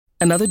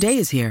Another day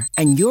is here,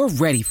 and you're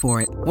ready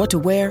for it. What to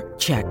wear?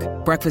 Check.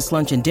 Breakfast,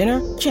 lunch, and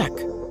dinner? Check.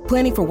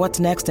 Planning for what's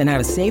next and how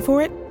to save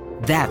for it?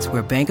 That's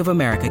where Bank of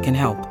America can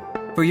help.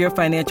 For your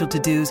financial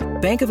to-dos,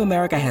 Bank of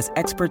America has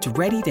experts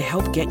ready to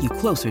help get you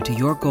closer to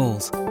your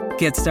goals.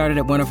 Get started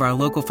at one of our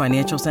local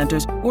financial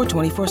centers or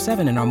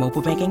 24/7 in our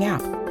mobile banking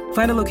app.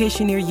 Find a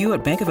location near you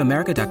at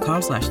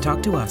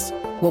bankofamerica.com/talktous.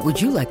 What would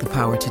you like the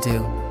power to do?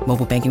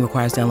 Mobile banking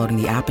requires downloading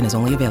the app and is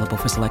only available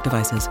for select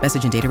devices.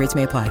 Message and data rates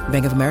may apply.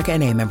 Bank of America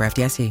N.A., member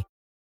FDIC.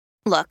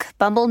 Look,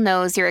 Bumble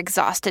knows you're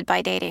exhausted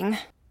by dating.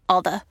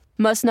 All the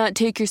must not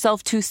take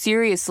yourself too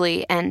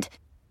seriously and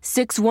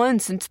 6'1"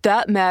 since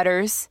that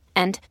matters.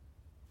 And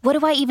what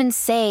do I even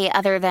say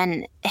other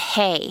than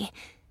hey?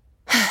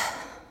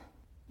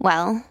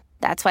 Well,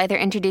 that's why they're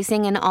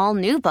introducing an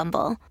all-new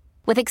Bumble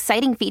with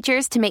exciting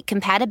features to make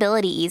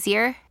compatibility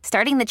easier,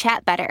 starting the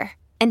chat better,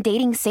 and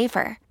dating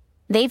safer.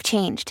 They've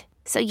changed,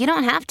 so you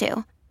don't have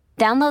to.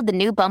 Download the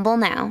new Bumble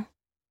now.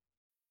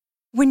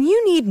 When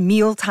you need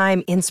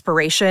mealtime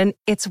inspiration,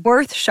 it's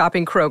worth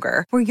shopping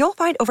Kroger, where you'll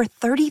find over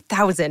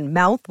 30,000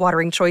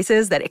 mouth-watering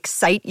choices that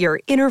excite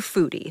your inner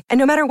foodie. And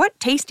no matter what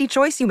tasty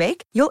choice you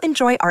make, you'll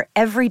enjoy our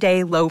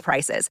everyday low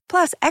prices,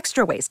 plus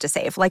extra ways to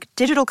save, like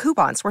digital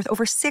coupons worth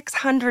over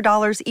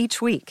 $600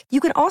 each week. You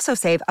can also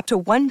save up to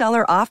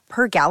 $1 off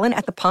per gallon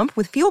at the pump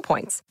with fuel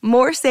points.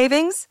 More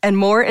savings and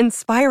more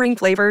inspiring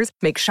flavors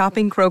make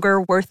shopping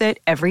Kroger worth it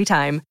every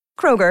time.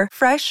 Kroger,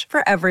 fresh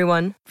for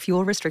everyone.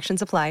 Fuel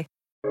restrictions apply.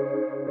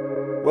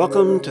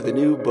 Welcome to the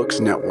New Books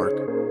Network.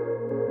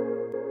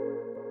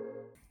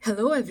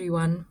 Hello,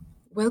 everyone.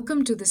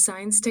 Welcome to the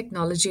Science,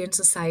 Technology and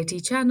Society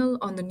channel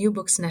on the New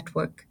Books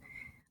Network.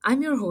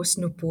 I'm your host,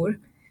 Nupur.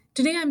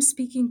 Today I'm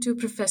speaking to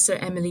Professor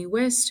Emily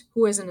West,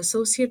 who is an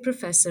associate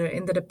professor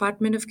in the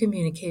Department of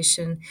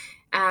Communication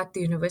at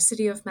the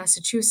University of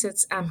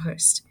Massachusetts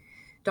Amherst.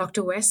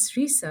 Dr. West's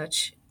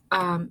research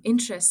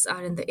interests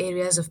are in the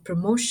areas of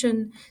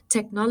promotion,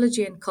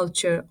 technology and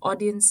culture,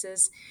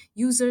 audiences,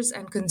 users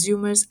and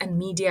consumers, and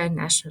media and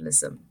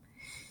nationalism.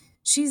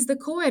 She's the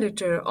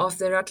co-editor of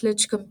the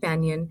Routledge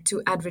Companion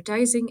to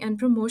Advertising and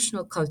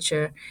Promotional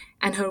Culture,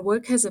 and her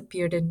work has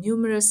appeared in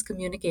numerous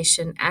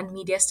communication and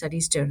media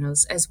studies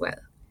journals as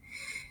well.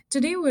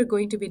 Today we're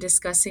going to be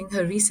discussing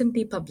her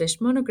recently published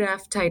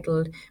monograph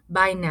titled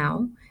Buy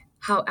Now: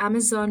 How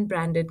Amazon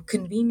Branded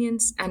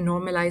Convenience and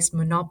Normalized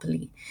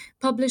Monopoly,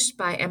 published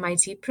by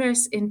MIT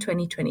Press in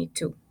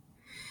 2022.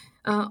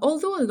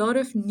 Although a lot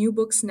of New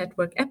Books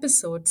Network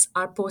episodes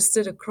are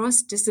posted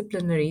across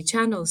disciplinary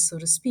channels, so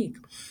to speak,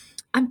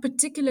 I'm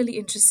particularly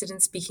interested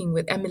in speaking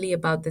with Emily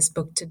about this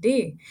book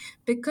today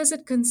because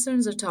it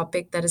concerns a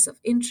topic that is of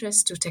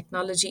interest to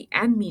technology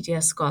and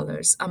media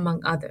scholars,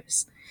 among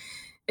others.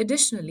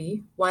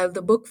 Additionally, while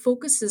the book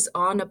focuses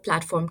on a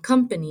platform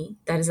company,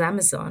 that is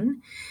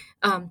Amazon,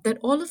 that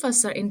all of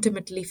us are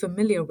intimately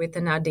familiar with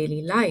in our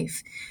daily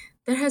life,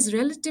 there has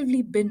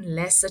relatively been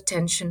less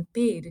attention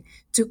paid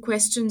to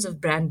questions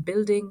of brand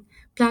building,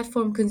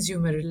 platform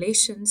consumer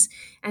relations,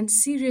 and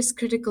serious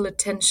critical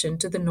attention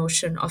to the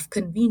notion of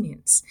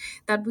convenience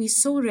that we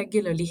so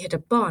regularly hit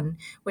upon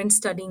when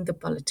studying the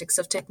politics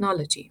of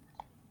technology.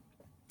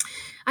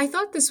 I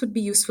thought this would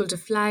be useful to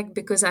flag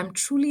because I'm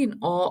truly in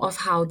awe of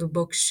how the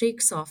book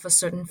shakes off a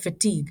certain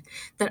fatigue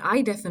that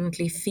I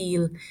definitely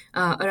feel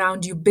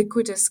around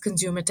ubiquitous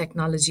consumer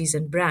technologies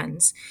and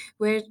brands,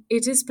 where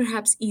it is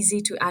perhaps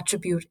easy to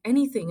attribute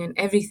anything and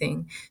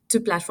everything to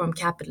platform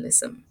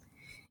capitalism.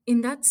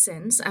 In that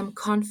sense, I'm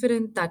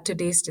confident that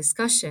today's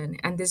discussion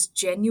and this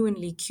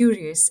genuinely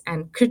curious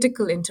and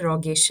critical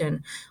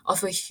interrogation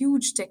of a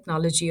huge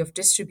technology of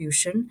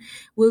distribution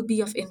will be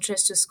of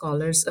interest to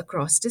scholars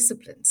across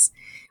disciplines.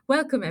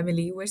 Welcome,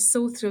 Emily. We're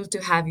so thrilled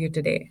to have you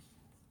today.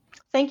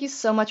 Thank you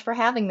so much for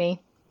having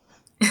me.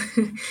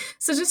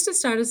 So just to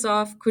start us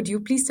off, could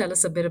you please tell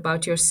us a bit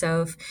about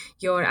yourself,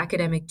 your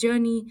academic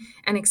journey,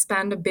 and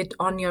expand a bit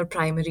on your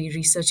primary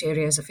research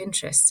areas of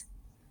interest?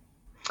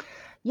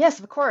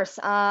 Yes, of course.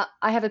 I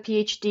have a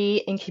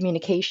PhD in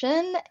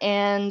communication,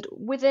 and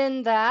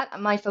within that,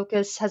 my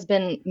focus has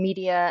been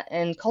media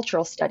and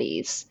cultural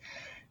studies.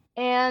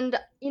 And,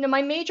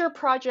 my major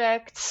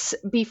projects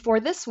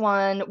before this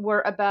one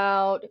were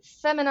about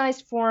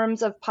feminized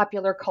forms of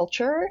popular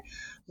culture,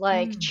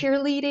 like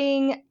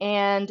cheerleading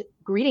and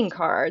greeting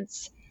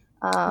cards.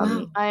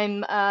 Wow.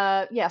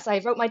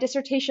 I wrote my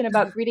dissertation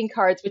about greeting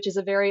cards, which is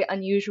a very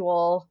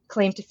unusual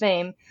claim to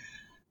fame.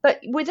 But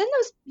within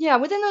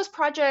those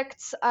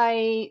projects,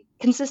 I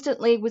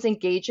consistently was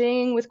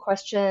engaging with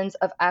questions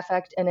of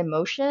affect and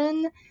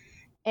emotion.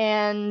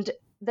 And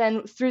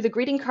then through the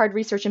greeting card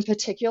research in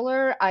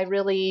particular, I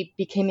really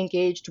became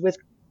engaged with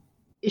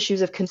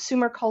issues of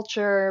consumer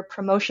culture,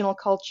 promotional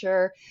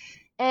culture,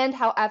 and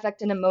how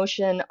affect and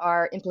emotion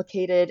are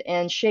implicated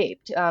and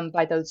shaped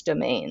by those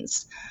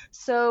domains.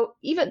 So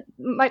even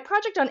my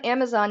project on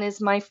Amazon is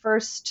my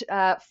first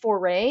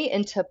foray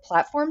into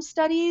platform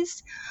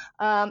studies.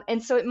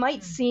 And so it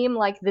might seem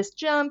like this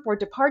jump or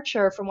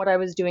departure from what I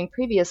was doing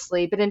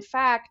previously, but in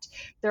fact,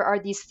 there are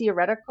these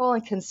theoretical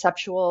and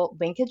conceptual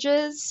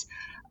linkages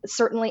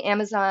certainly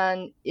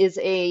Amazon is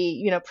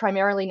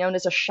primarily known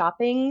as a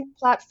shopping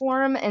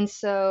platform. And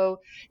so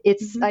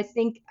it's, I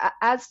think,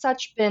 as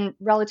such, been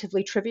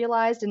relatively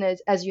trivialized. And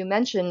as you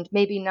mentioned,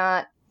 maybe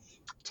not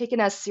taken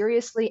as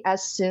seriously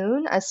as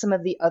soon as some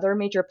of the other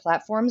major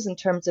platforms in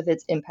terms of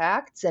its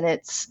impacts and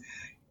its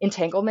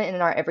entanglement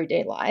in our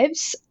everyday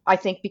lives. I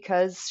think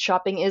because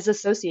shopping is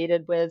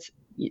associated with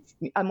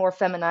a more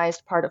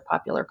feminized part of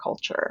popular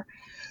culture.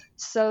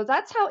 So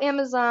that's how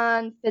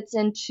Amazon fits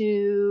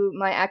into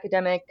my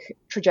academic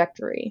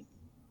trajectory.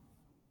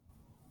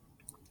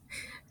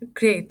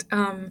 Great.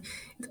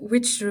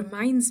 Which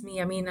reminds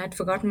me, I mean, I'd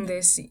forgotten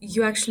this.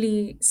 You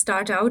actually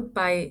start out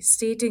by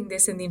stating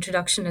this in the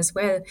introduction as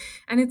well.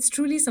 And it's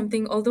truly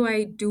something, although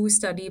I do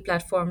study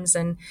platforms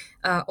and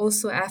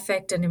also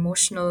affect and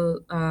emotional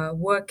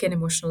work and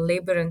emotional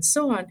labor and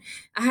so on,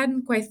 I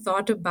hadn't quite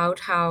thought about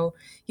how,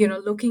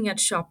 looking at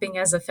shopping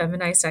as a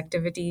feminized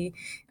activity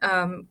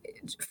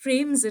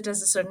frames it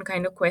as a certain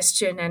kind of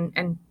question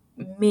and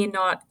may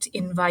not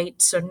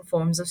invite certain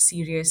forms of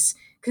serious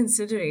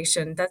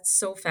consideration. That's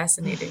so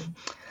fascinating.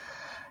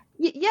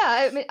 Yeah,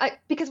 I mean,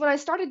 because when I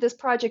started this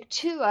project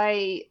too,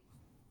 I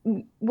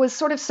was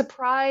sort of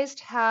surprised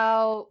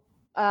how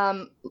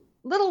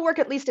little work,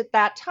 at least at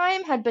that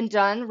time, had been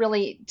done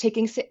really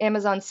taking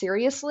Amazon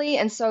seriously.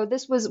 And so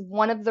this was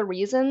one of the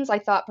reasons I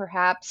thought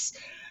perhaps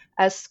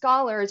as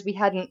scholars we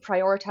hadn't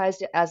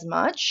prioritized it as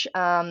much.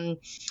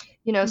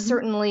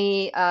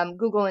 Certainly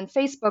Google and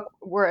Facebook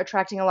were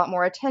attracting a lot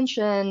more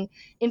attention,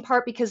 in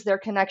part because their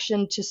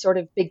connection to sort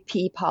of big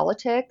P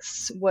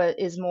politics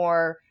is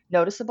more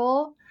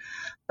noticeable.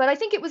 But I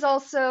think it was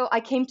also, I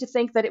came to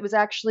think that it was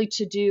actually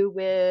to do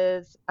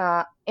with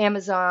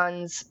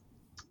Amazon's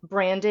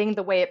branding,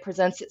 the way it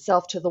presents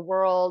itself to the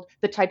world,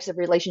 the types of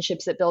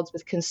relationships it builds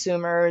with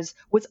consumers,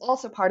 was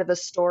also part of the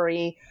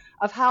story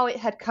of how it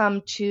had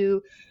come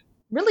to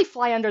really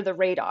fly under the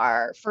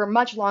radar for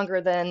much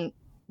longer than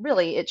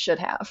really it should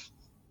have.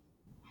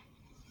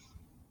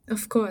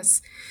 Of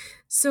course.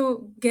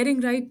 So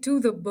getting right to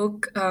the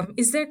book,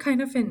 is there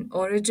kind of an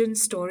origin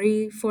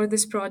story for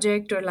this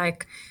project, or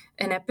like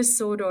an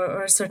episode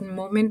or a certain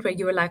moment where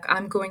you were like,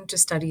 I'm going to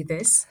study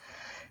this?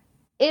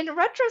 In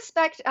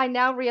retrospect, I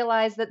now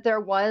realize that there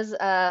was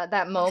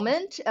that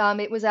moment.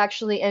 It was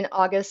actually in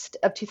August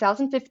of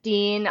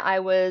 2015. I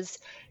was,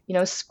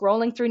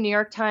 scrolling through New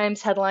York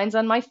Times headlines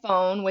on my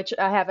phone, which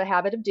I have a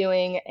habit of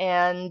doing,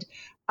 and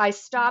I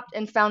stopped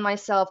and found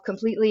myself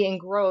completely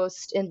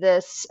engrossed in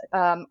this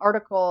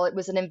article. It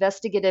was an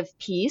investigative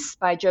piece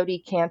by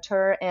Jodi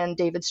Kantor and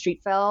David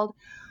Streetfeld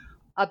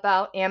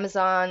about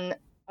Amazon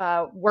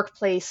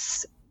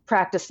workplace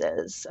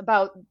practices,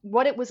 about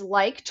what it was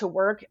like to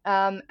work,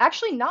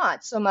 actually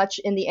not so much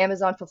in the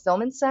Amazon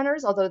fulfillment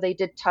centers, although they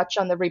did touch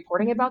on the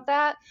reporting about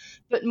that,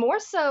 but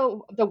more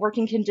so the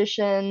working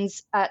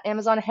conditions at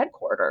Amazon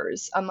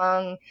headquarters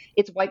among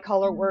its white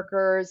collar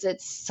workers,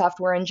 its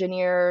software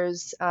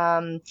engineers,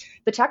 the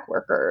tech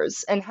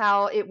workers, and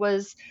how it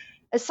was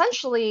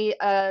essentially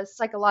a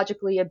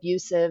psychologically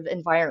abusive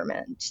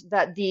environment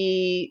that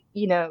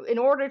in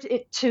order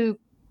to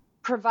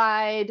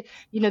provide,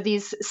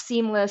 these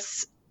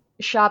seamless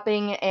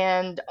shopping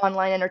and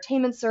online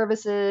entertainment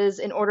services,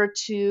 in order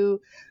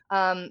to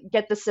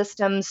get the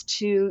systems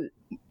to,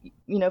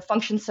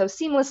 function so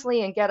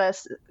seamlessly and get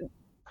us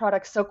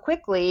products so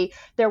quickly,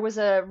 there was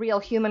a real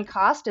human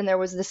cost, and there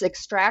was this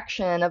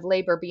extraction of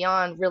labor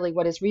beyond really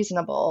what is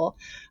reasonable.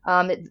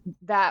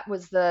 That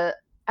was the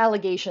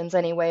allegations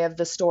anyway of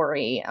the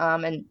story,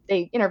 and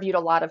they interviewed a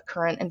lot of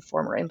current and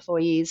former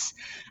employees.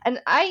 And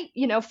I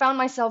found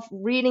myself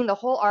reading the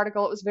whole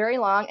article. It was very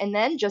long, and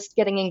then just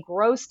getting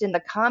engrossed in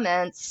the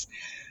comments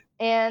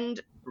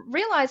and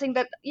realizing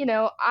that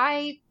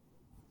I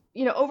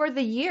over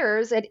the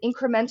years had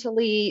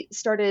incrementally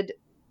started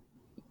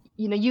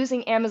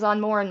using Amazon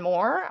more and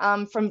more,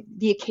 from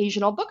the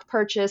occasional book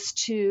purchase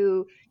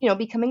to,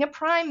 becoming a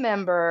Prime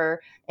member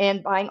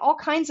and buying all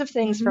kinds of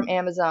things from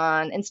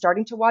Amazon and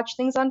starting to watch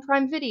things on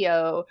Prime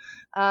Video.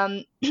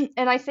 And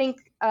I think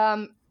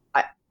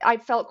I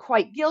felt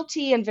quite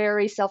guilty and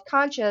very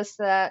self-conscious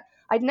that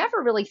I'd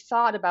never really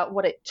thought about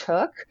what it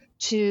took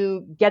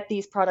to get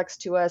these products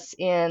to us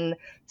in,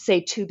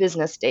 say, 2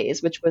 business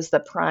days, which was the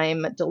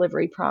Prime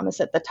delivery promise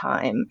at the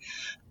time.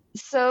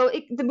 So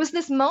there was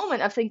this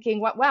moment of thinking,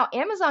 wow,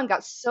 Amazon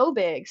got so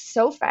big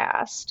so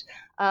fast,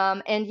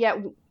 and yet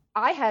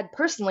I had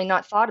personally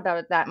not thought about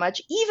it that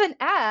much, even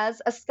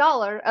as a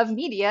scholar of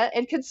media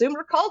and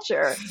consumer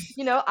culture,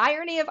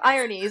 irony of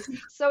ironies.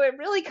 So it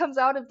really comes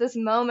out of this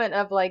moment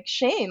of like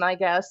shame, I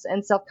guess,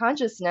 and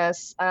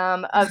self-consciousness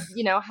of,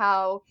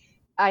 how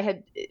I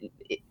had,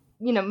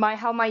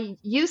 how my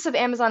use of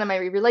Amazon and my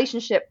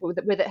relationship with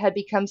it had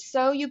become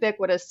so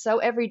ubiquitous, so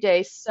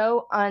everyday,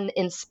 so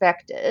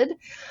uninspected.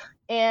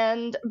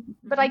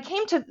 But I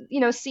came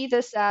to, see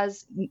this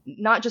as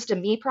not just a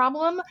me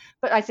problem,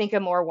 but I think a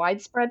more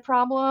widespread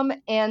problem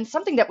and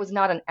something that was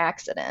not an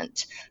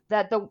accident.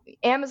 That the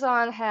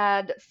Amazon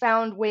had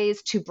found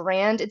ways to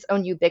brand its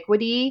own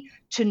ubiquity,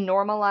 to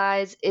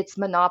normalize its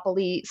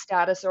monopoly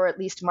status or at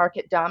least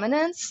market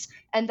dominance,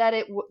 and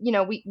that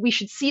we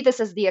should see this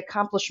as the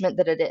accomplishment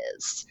that it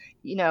is.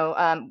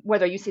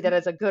 Whether you see that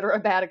as a good or a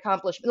bad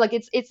accomplishment, like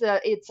it's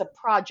a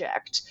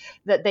project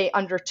that they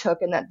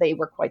undertook and that they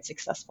were quite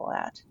successful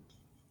at.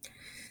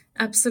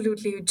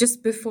 Absolutely.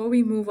 Just before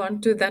we move on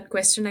to that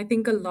question, I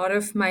think a lot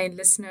of my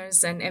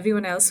listeners and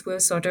everyone else will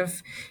sort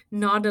of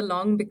nod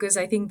along, because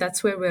I think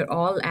that's where we're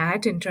all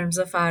at in terms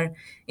of our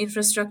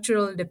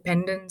infrastructural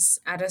dependence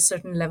at a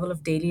certain level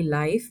of daily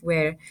life,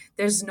 where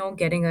there's no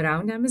getting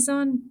around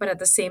Amazon. But at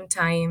the same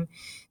time,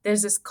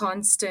 there's this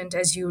constant,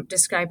 as you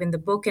describe in the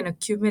book, an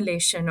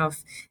accumulation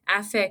of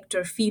affect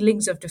or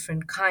feelings of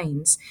different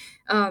kinds,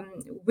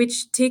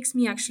 which takes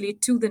me actually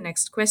to the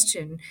next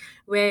question,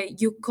 where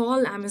you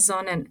call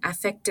Amazon an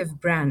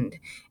affective brand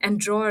and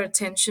draw our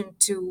attention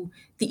to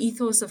the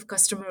ethos of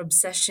customer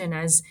obsession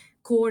as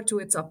core to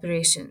its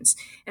operations.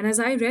 And as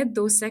I read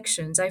those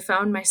sections, I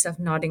found myself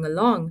nodding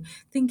along,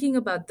 thinking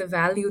about the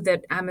value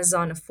that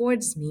Amazon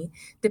affords me: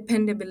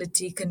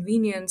 dependability,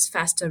 convenience,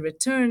 faster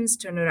returns,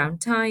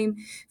 turnaround time,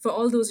 for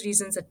all those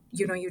reasons that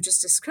you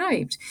just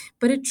described.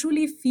 But it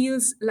truly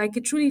feels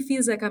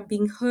like I'm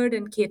being heard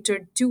and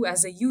catered to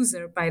as a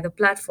user by the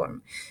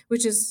platform,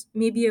 which is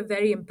maybe a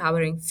very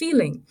empowering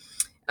feeling.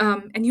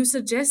 And you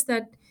suggest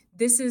that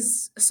this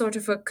is sort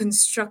of a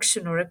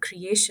construction or a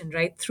creation,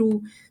 right,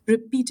 through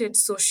repeated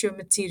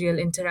socio-material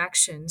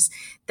interactions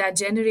that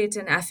generate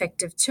an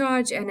affective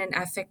charge and an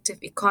affective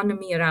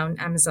economy around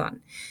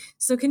Amazon.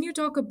 So can you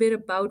talk a bit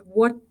about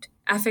what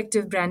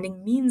affective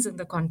branding means in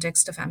the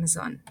context of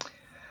Amazon?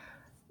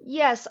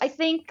 Yes, I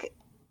think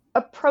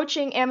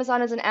approaching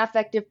Amazon as an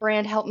affective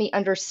brand helped me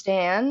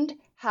understand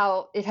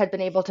how it had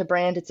been able to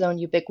brand its own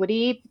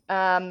ubiquity.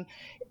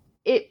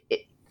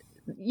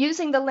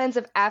 Using the lens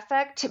of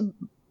affect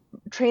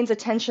trains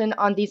attention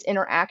on these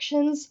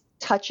interactions,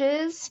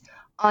 touches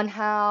on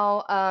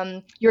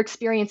how your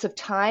experience of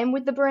time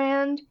with the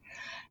brand.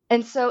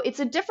 And so it's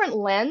a different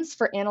lens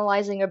for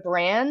analyzing a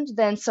brand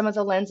than some of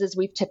the lenses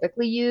we've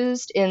typically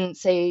used in,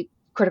 say,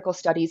 critical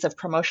studies of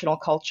promotional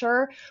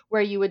culture,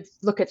 where you would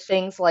look at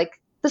things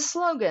like the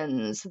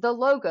slogans, the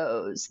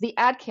logos, the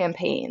ad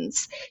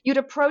campaigns. You'd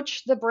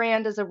approach the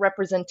brand as a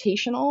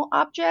representational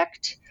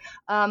object,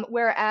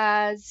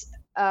 whereas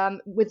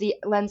with the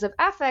lens of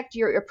affect,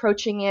 you're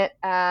approaching it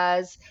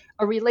as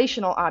a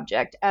relational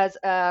object, as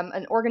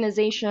an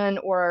organization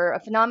or a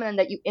phenomenon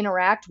that you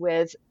interact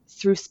with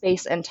through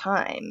space and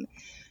time.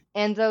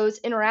 And those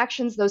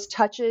interactions, those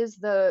touches,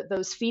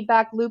 those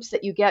feedback loops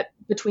that you get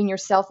between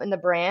yourself and the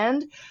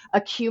brand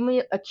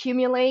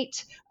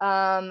accumulate,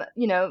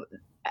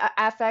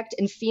 affect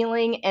and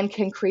feeling, and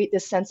can create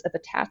this sense of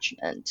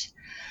attachment.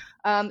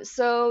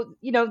 So,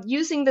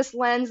 using this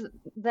lens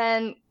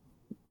then,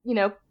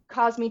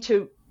 caused me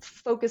to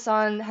focus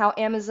on how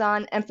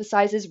Amazon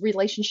emphasizes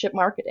relationship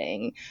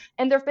marketing.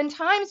 And there have been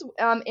times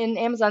in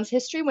Amazon's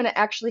history when it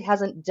actually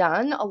hasn't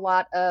done a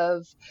lot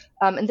of,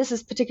 and this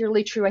is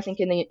particularly true, I think,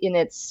 in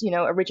its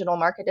original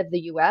market of the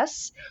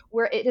U.S.,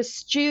 where it has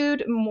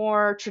skewed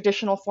more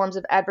traditional forms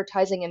of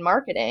advertising and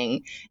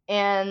marketing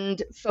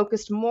and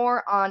focused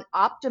more on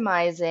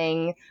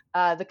optimizing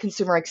the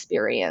consumer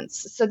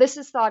experience. So this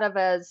is thought of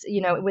as,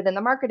 within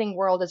the marketing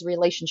world, as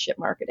relationship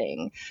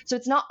marketing. So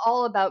it's not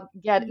all about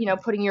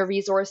putting your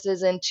resources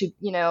into,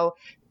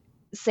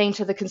 saying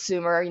to the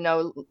consumer,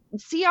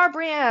 see our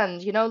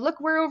brand, look,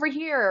 we're over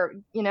here,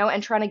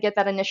 and trying to get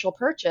that initial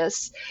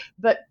purchase,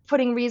 but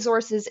putting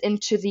resources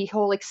into the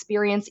whole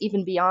experience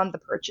even beyond the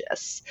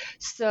purchase.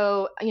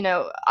 So,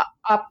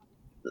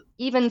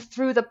 even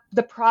through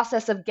the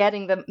process of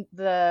getting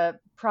the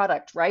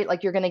product, right?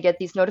 Like, you're going to get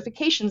these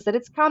notifications that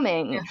it's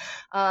coming. Yeah.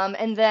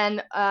 And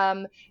then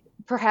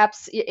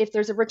perhaps if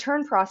there's a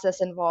return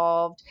process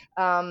involved,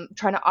 trying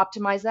to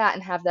optimize that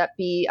and have that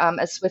be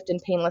as swift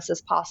and painless as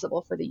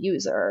possible for the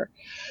user.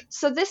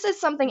 So this is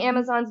something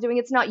Amazon's doing.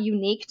 It's not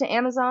unique to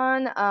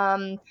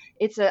Amazon.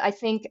 It's I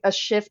think a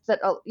shift that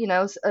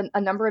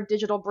a number of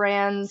digital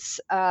brands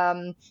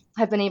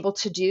have been able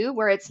to do,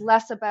 where it's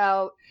less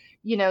about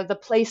the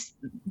place,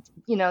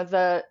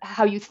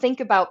 how you think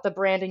about the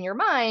brand in your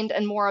mind,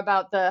 and more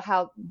about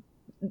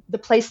the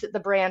place that the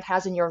brand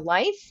has in your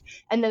life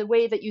and the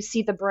way that you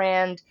see the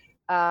brand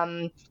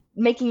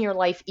making your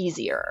life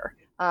easier.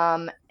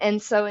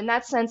 And so in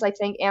that sense, I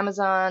think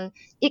Amazon,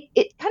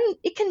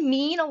 it can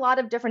mean a lot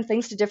of different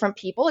things to different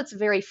people. It's a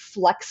very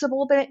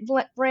flexible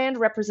brand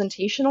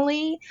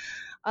representationally.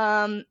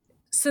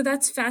 So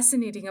that's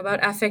fascinating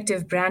about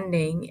affective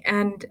branding.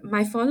 And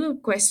my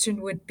follow-up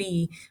question would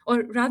be,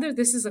 or rather,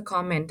 this is a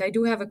comment. I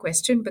do have a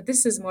question, but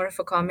this is more of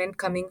a comment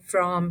coming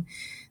from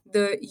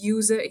the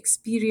user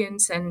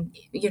experience and,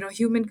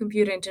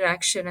 human-computer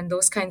interaction and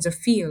those kinds of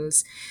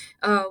fields,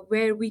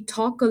 where we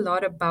talk a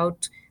lot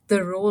about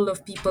the role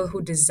of people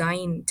who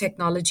design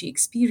technology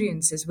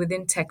experiences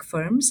within tech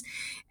firms.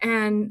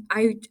 And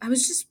I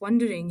was just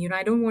wondering,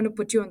 I don't want to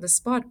put you on the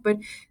spot, but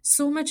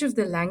so much of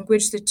the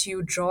language that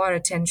you draw our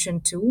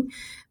attention to,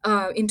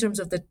 in terms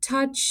of the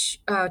touch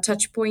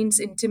points,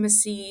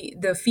 intimacy,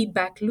 the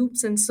feedback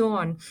loops, and so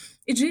on,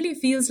 it really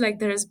feels like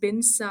there has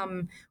been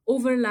some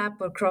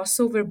overlap or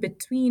crossover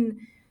between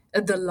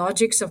the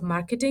logics of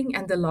marketing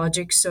and the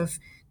logics of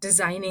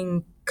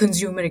designing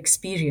consumer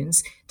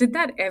experience. Did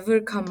that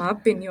ever come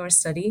up in your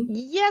study?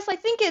 Yes, I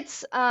think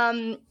it's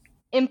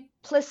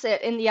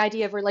implicit in the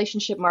idea of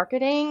relationship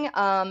marketing.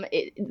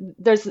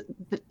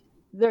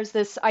 There's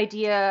this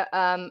idea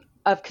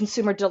of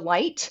consumer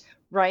delight,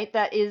 right?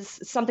 That is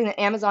something that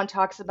Amazon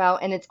talks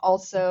about, and it's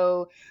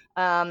also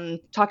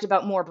talked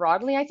about more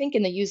broadly, I think,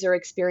 in the user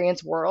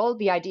experience world.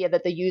 The idea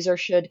that the user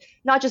should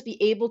not just be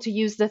able to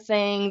use the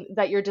thing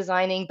that you're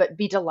designing, but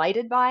be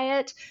delighted by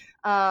it.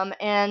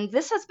 And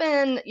this has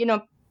been,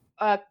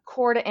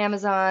 core to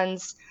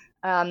Amazon's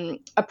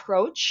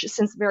approach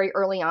since very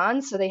early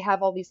on. So they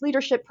have all these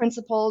leadership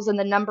principles, and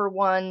the number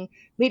one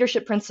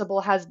leadership principle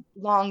has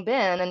long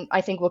been, and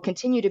I think will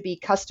continue to be,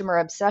 customer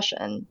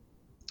obsession.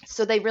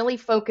 So they really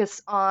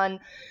focus on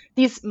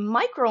these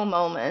micro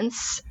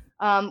moments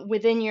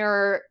within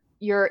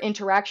your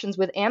interactions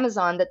with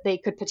Amazon that they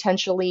could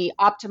potentially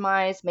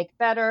optimize, make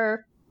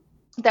better,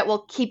 that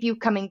will keep you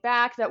coming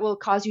back, that will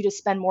cause you to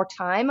spend more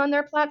time on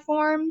their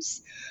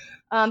platforms.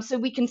 So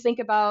we can think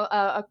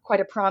about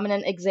quite a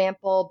prominent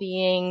example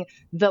being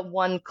the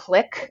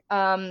one-click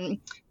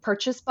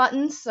purchase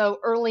button. So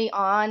early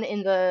on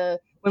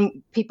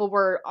when people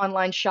were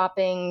online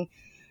shopping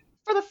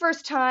for the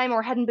first time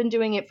or hadn't been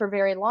doing it for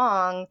very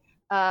long,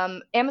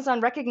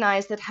 Amazon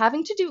recognized that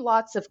having to do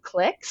lots of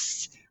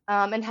clicks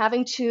and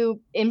having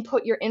to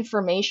input your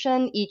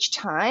information each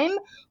time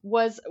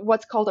was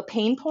what's called a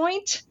pain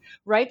point,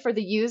 right, for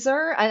the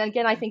user. And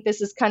again, I think this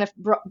is kind of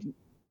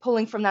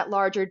pulling from that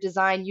larger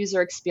design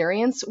user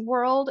experience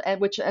world, of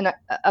which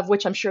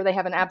I'm sure they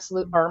have an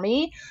absolute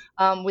army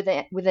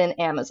within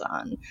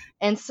Amazon.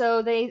 And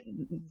so they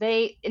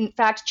in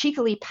fact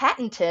cheekily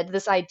patented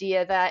this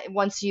idea that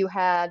once you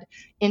had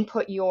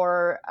input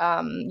your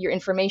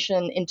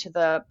information into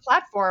the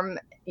platform,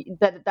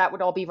 that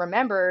would all be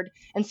remembered.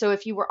 And so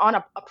if you were on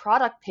a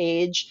product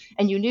page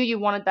and you knew you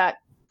wanted that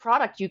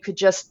product, you could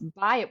just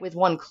buy it with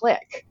one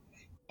click.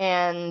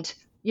 And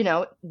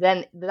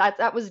then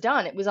that was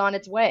done. It was on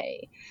its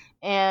way.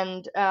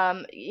 And,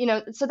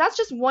 so that's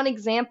just one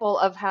example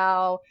of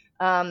how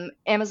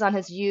Amazon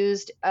has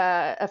used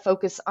a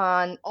focus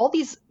on all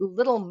these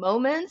little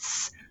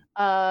moments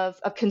of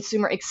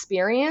consumer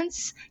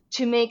experience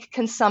to make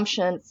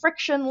consumption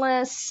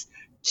frictionless,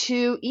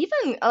 to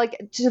even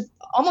to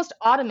almost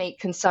automate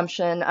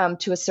consumption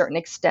to a certain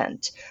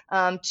extent,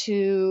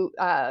 to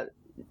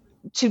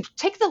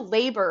take the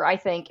labor, I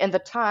think, and the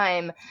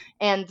time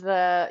and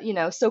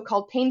the,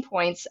 so-called pain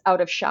points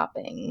out of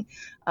shopping,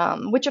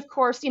 which of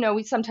course,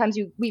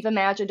 we've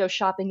imagined,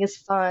 shopping is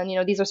fun.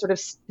 These are sort of,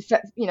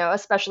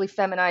 especially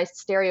feminized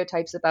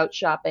stereotypes about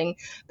shopping,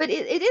 but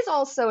it is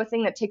also a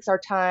thing that takes our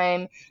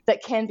time,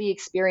 that can be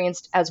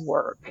experienced as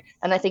work.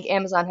 And I think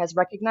Amazon has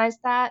recognized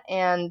that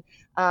and,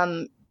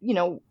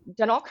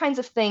 done all kinds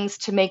of things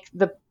to make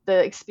the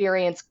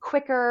experience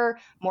quicker,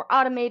 more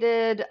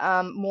automated,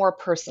 more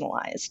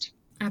personalized.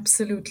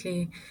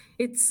 Absolutely.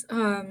 It's,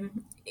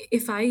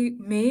 if I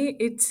may,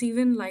 it's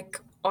even like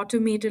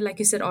automated, like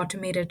you said,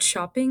 automated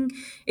shopping.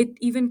 It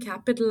even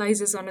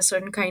capitalizes on a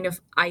certain kind of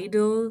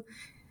idle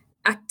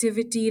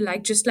activity,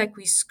 just like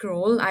we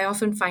scroll. I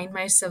often find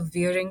myself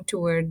veering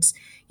towards,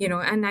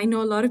 and I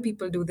know a lot of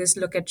people do this,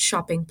 look at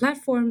shopping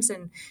platforms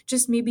and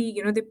just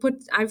maybe,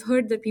 I've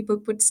heard that people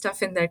put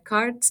stuff in their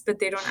carts, but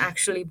they don't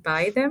actually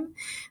buy them.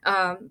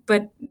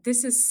 But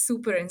this is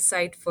super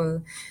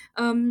insightful.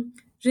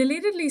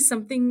 Relatedly,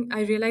 something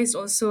I realized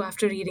also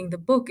after reading the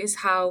book is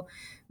how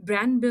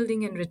brand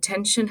building and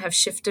retention have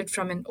shifted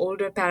from an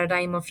older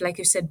paradigm of, like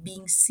you said,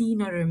 being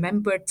seen or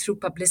remembered through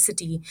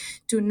publicity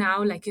to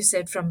now, like you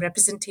said, from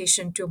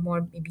representation to a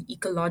more maybe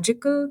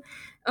ecological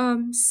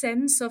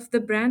sense of the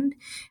brand.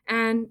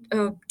 And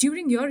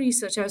during your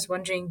research, I was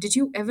wondering, did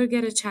you ever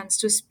get a chance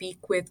to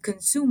speak with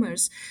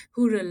consumers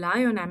who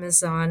rely on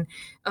Amazon,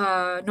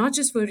 not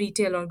just for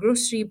retail or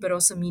grocery, but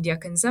also media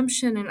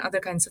consumption and other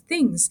kinds of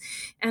things?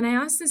 And I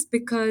asked this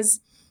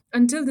because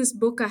until this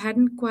book, I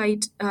hadn't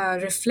quite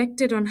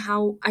reflected on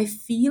how I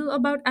feel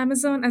about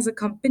Amazon as a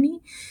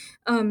company.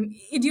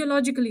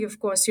 Ideologically, of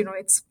course,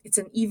 it's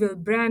an evil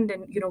brand,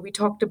 and we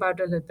talked about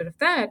a little bit of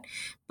that.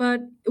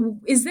 But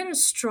is there a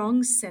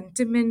strong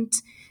sentiment,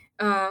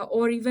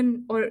 or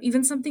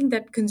even something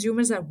that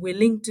consumers are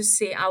willing to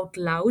say out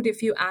loud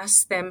if you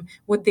ask them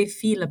what they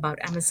feel about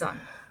Amazon?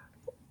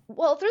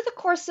 Well, through the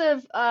course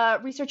of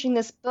researching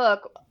this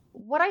book,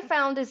 what I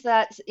found is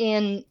that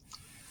in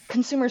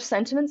consumer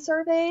sentiment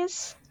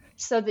surveys,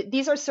 so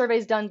these are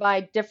surveys done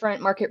by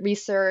different market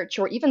research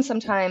or even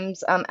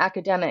sometimes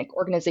academic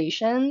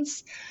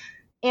organizations,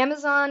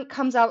 Amazon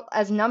comes out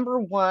as number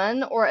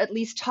one, or at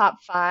least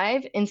top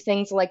five, in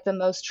things like the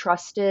most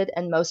trusted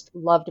and most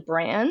loved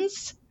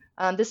brands.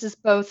 This is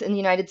both in the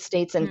United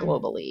States and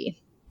globally.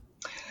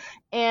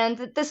 And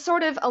this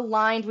sort of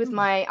aligned with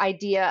my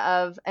idea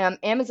of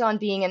Amazon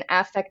being an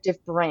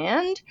affective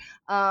brand.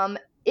 But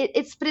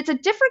it's a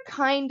different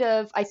kind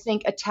of, I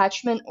think,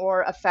 attachment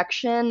or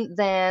affection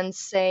than,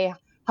 say,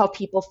 how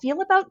people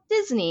feel about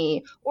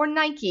Disney or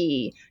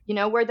Nike,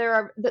 where there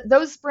are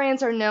those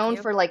brands are known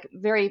for like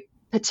very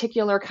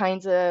particular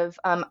kinds of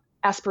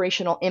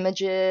aspirational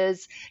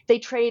images. They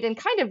trade in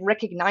kind of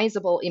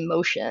recognizable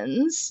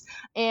emotions,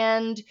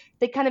 and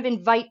they kind of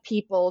invite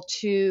people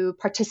to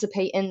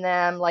participate in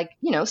them, like,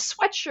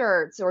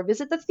 sweatshirts, or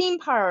visit the theme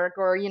park,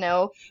 or,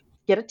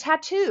 get a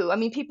tattoo. I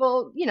mean,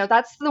 people,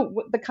 that's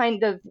the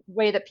kind of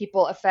way that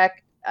people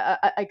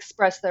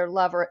express their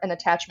love or an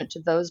attachment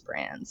to those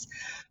brands.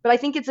 But I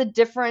think it's a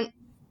different,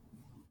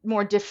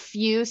 more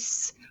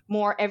diffuse,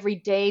 more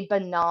everyday,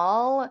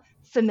 banal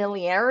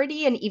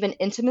familiarity and even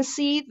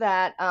intimacy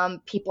that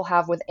people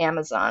have with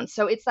Amazon.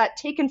 So it's that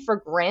taken for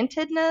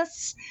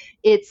grantedness.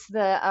 It's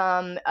the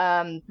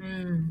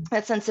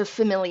that sense of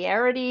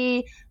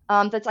familiarity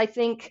that's, I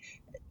think,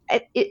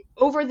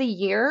 over the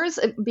years,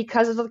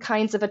 because of the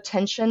kinds of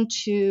attention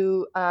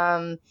to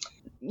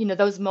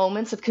those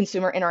moments of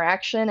consumer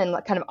interaction and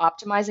kind of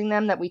optimizing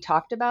them that we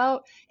talked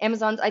about,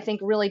 Amazon's, I think,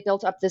 really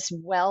built up this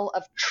well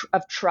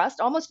of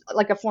trust, almost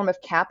like a form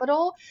of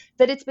capital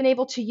that it's been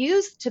able to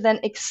use to then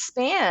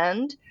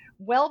expand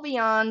well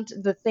beyond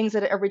the things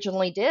that it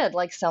originally did,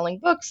 like selling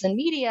books and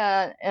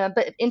media,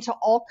 but into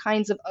all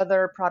kinds of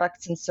other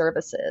products and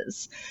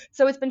services.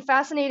 So it's been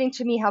fascinating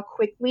to me how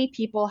quickly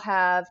people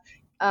have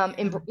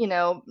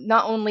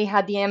not only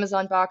had the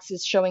Amazon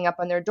boxes showing up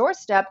on their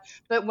doorstep,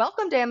 but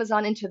welcomed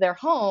Amazon into their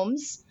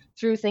homes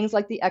through things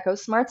like the Echo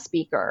Smart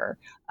Speaker,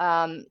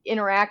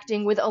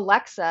 interacting with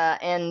Alexa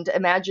and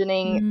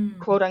imagining,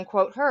 quote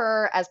unquote,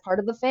 her as part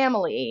of the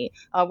family,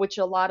 which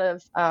a lot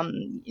of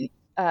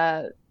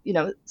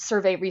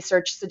survey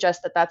research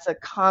suggests that that's a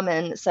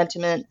common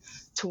sentiment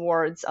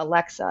towards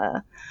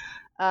Alexa.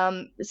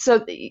 But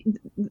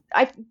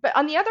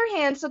on the other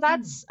hand, so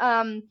that's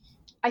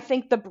I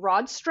think the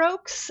broad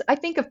strokes, I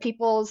think, of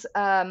people's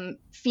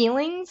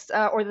feelings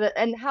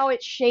and how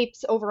it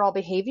shapes overall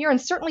behavior.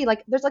 And certainly,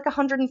 like, there's like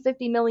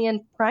 150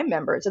 million Prime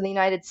members in the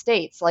United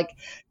States. Like,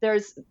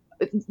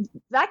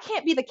 that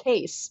can't be the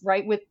case,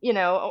 right? With,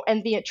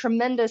 and the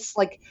tremendous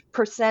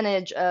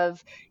percentage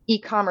of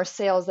e-commerce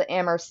sales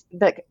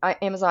that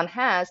Amazon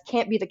has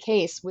can't be the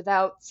case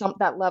without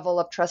that level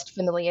of trust,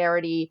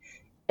 familiarity,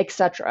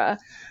 etc.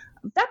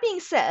 That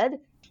being said,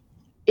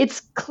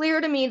 it's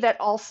clear to me that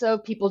also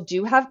people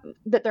do have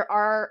that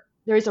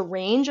there is a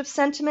range of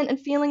sentiment and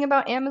feeling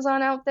about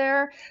Amazon out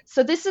there.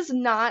 So this is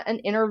not an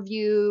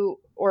interview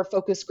or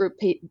focus group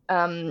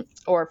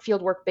or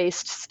fieldwork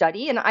based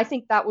study, and I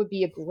think that would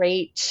be a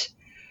great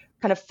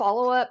kind of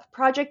follow-up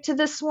project to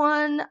this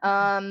one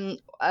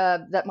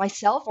that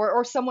myself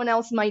or someone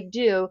else might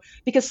do,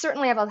 because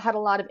certainly I've had a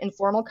lot of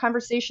informal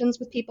conversations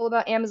with people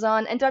about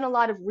Amazon and done a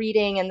lot of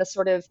reading in the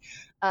sort of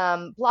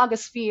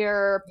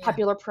blogosphere,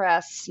 popular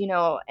press,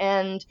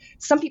 and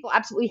some people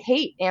absolutely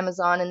hate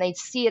Amazon and they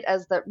see it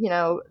as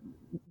the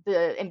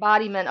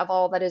embodiment of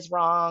all that is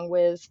wrong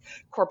with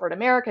corporate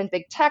America and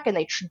big tech, and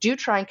they do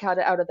try and cut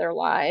it out of their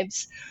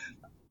lives.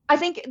 I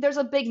think there's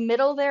a big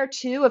middle there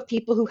too of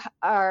people who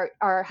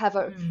have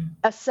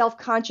a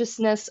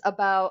self-consciousness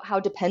about how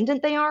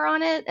dependent they are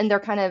on it, and they're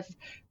kind of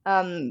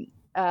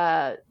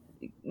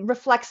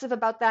reflexive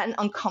about that and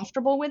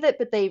uncomfortable with it,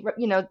 but they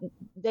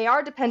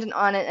are dependent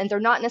on it and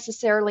they're not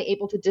necessarily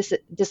able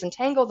to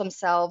disentangle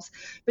themselves,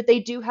 but they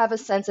do have a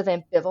sense of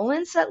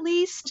ambivalence at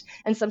least,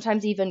 and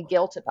sometimes even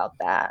guilt about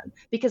that,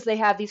 because they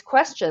have these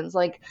questions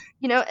but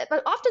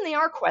often they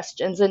are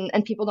questions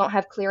and people don't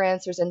have clear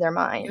answers in their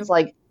minds.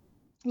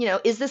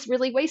 Yep. Is this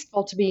really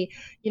wasteful to be,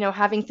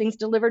 having things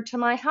delivered to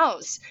my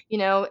house?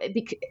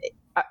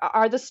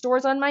 Are the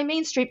stores on my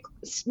main street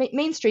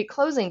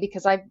closing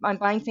because I'm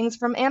buying things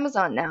from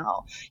Amazon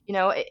now?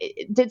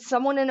 Did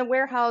someone in a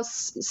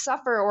warehouse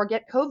suffer or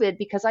get COVID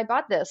because I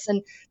bought this?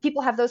 And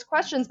people have those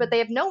questions, but they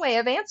have no way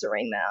of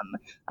answering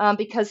them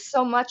because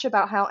so much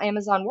about how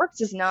Amazon works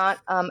is not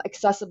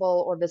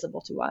accessible or visible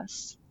to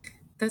us.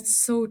 That's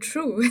so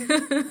true.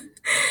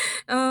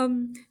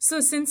 So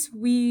since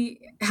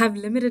we have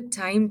limited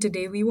time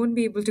today, we won't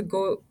be able to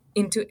go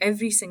into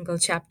every single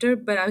chapter,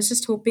 but I was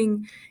just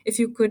hoping if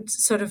you could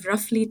sort of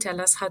roughly tell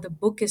us how the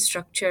book is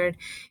structured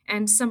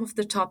and some of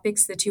the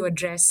topics that you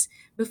address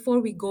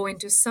before we go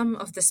into some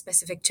of the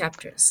specific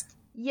chapters.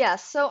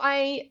 Yes, so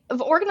I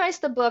have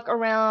organized the book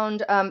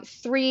around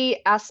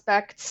 3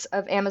 aspects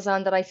of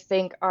Amazon that I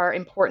think are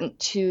important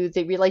to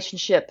the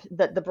relationship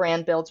that the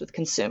brand builds with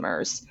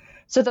consumers.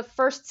 So the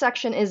first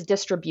section is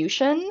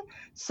distribution.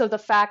 So the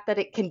fact that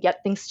it can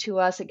get things to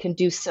us, it can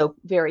do so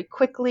very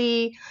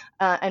quickly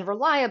and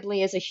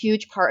reliably, is a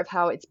huge part of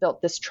how it's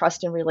built this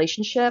trust and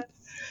relationship.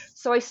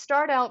 So I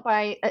start out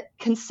by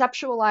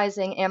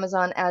conceptualizing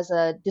Amazon as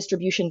a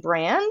distribution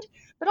brand,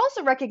 but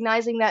also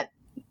recognizing that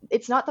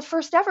it's not the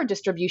first ever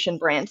distribution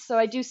brand. So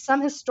I do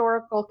some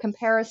historical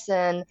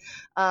comparison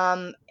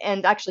and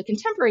actually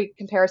contemporary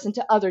comparison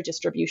to other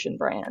distribution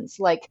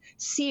brands like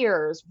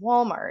Sears,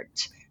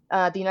 Walmart,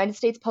 the United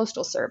States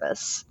Postal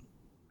Service.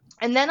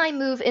 And then I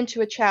move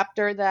into a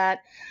chapter that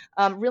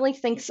really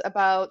thinks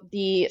about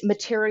the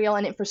material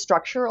and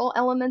infrastructural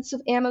elements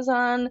of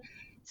Amazon.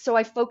 So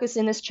I focus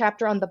in this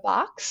chapter on the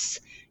box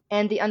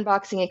and the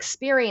unboxing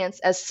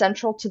experience as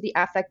central to the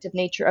affective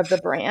nature of the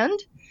brand.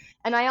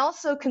 And I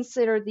also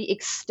consider the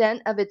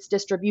extent of its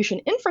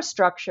distribution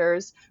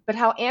infrastructures, but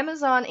how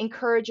Amazon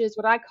encourages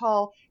what I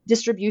call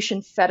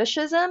distribution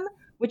fetishism,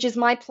 which is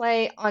my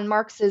play on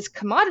Marx's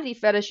commodity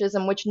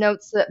fetishism, which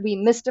notes that we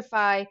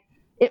mystify.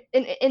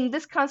 In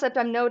this concept,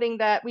 I'm noting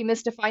that we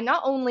mystify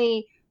not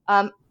only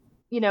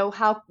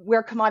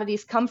where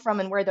commodities come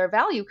from and where their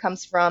value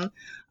comes from,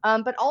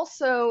 but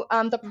also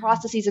the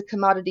processes of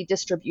commodity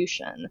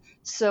distribution.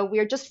 So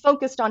we're just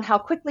focused on how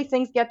quickly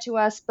things get to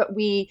us, but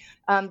we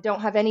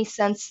don't have any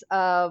sense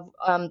of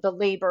the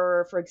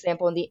labor, for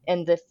example,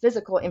 and the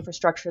physical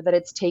infrastructure that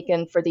it's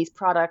taken for these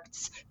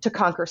products to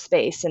conquer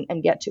space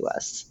and get to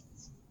us.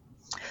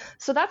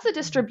 So that's the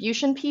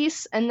distribution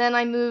piece. And then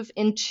I move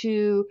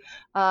into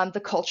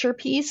the culture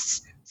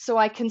piece. So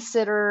I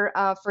consider,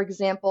 for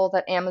example,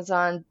 that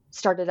Amazon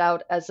started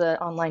out as an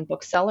online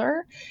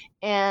bookseller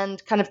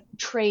and kind of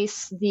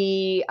trace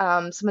the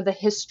some of the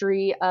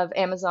history of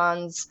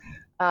Amazon's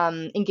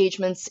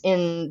engagements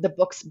in the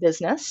books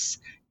business,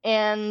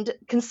 and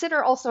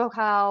consider also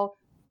how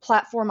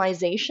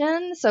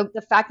platformization, so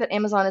the fact that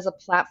Amazon is a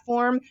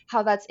platform,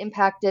 how that's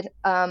impacted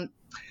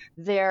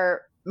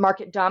their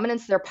market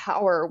dominance, their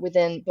power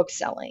within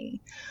bookselling.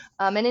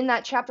 And in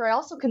that chapter, I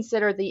also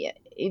consider the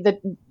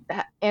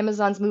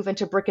Amazon's move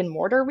into brick and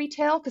mortar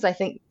retail, because I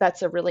think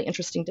that's a really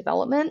interesting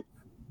development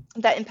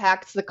that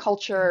impacts the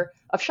culture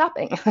of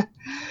shopping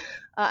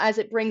as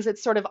it brings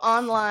its sort of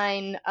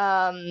online,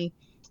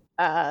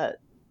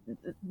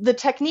 the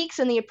techniques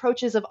and the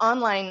approaches of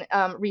online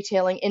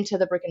retailing into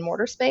the brick and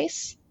mortar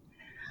space.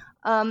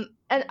 And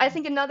I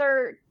think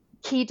another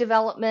key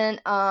development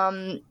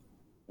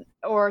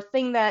or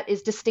thing that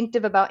is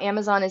distinctive about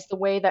Amazon is the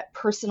way that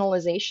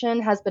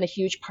personalization has been a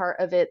huge part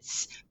of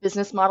its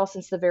business model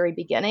since the very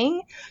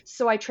beginning.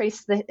 So I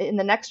trace in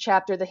the next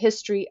chapter the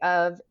history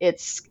of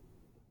its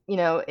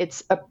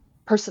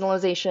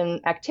personalization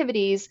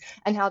activities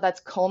and how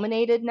that's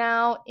culminated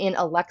now in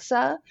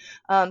Alexa.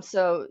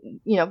 So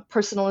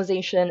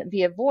personalization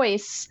via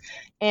voice,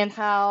 and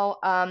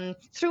how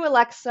through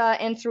Alexa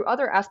and through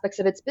other aspects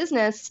of its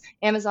business,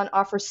 Amazon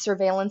offers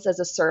surveillance as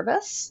a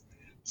service.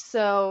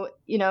 So,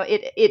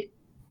 it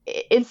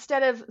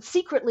instead of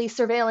secretly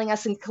surveilling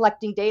us and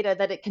collecting data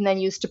that it can then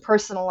use to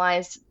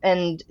personalize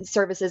and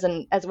services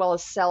and as well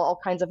as sell all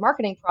kinds of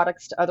marketing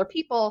products to other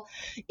people,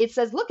 it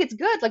says, look, it's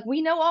good. Like,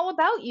 we know all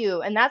about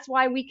you. And that's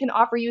why we can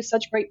offer you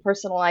such great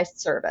personalized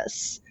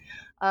service.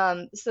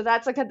 So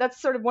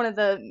that's sort of one of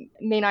the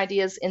main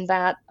ideas in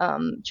that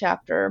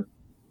chapter.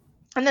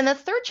 And then the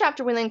third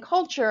chapter within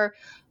culture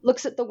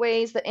looks at the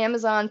ways that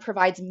Amazon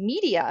provides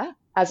media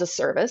as a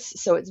service.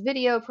 So it's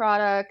video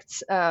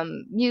products,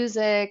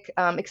 music,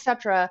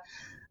 etc.,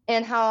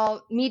 and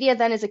how media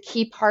then is a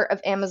key part of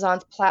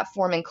Amazon's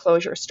platform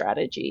enclosure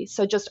strategy.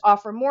 So just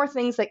offer more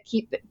things that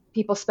keep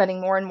people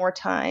spending more and more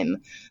time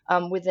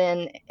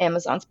within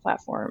Amazon's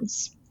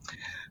platforms.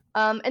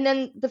 And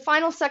then the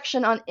final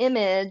section on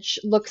image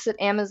looks at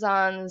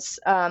Amazon's,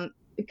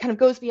 it kind of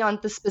goes beyond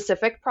the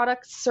specific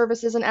products,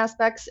 services, and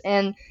aspects,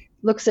 and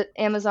looks at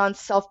Amazon's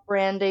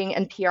self-branding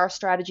and PR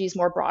strategies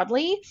more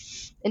broadly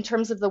in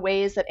terms of the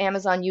ways that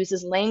Amazon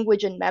uses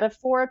language and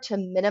metaphor to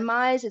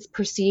minimize its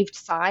perceived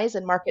size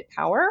and market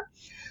power.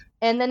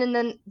 And then in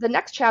the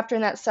next chapter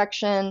in that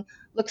section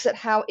looks at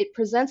how it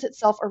presents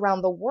itself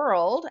around the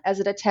world as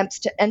it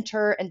attempts to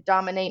enter and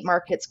dominate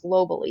markets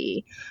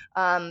globally.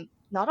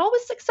 Not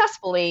always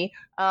successfully,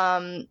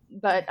 but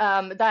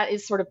that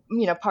is sort of,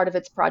 part of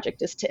its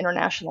project is to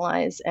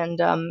internationalize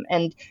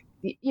and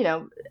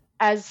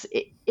as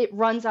it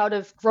runs out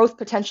of growth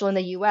potential in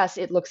the US,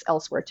 it looks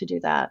elsewhere to do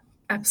that.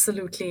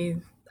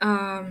 Absolutely.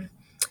 All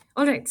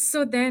right.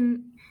 So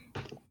then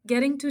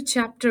getting to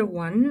chapter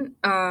 1,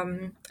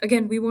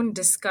 again, we won't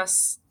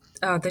discuss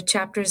the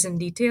chapters in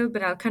detail,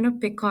 but I'll kind of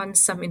pick on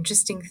some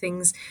interesting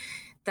things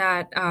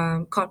that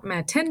caught my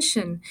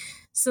attention.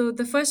 So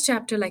the first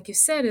chapter, like you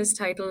said, is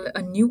titled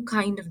A New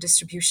Kind of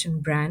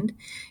Distribution Brand.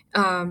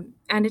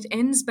 And it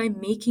ends by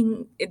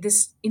making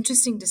this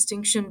interesting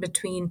distinction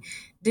between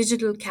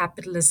digital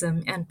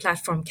capitalism and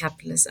platform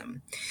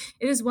capitalism.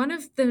 It is one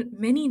of the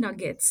many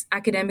nuggets,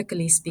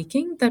 academically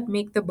speaking, that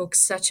make the book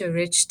such a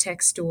rich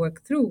text to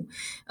work through.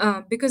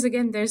 Because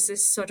again, there's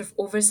this sort of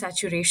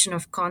oversaturation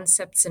of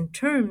concepts and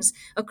terms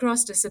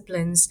across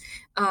disciplines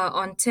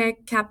on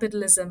tech,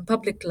 capitalism,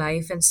 public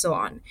life, and so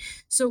on.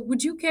 So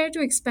would you care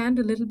to expand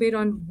a little bit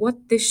on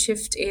what this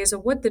shift is, or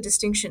what the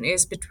distinction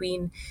is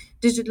between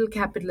digital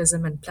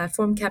capitalism and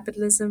platform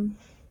capitalism?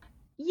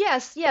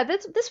 Yes, yeah,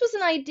 this was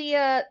an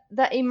idea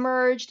that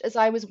emerged as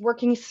I was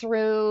working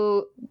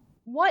through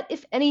what,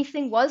 if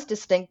anything, was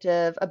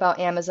distinctive about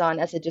Amazon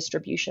as a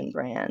distribution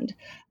brand,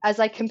 as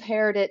I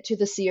compared it to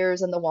the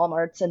Sears and the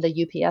Walmarts and the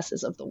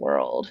UPSs of the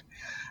world.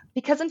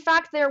 Because in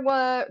fact there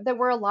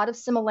were a lot of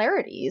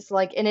similarities.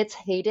 Like in its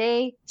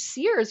heyday,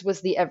 Sears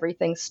was the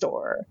everything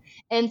store,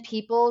 and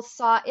people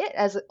saw it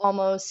as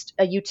almost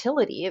a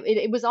utility.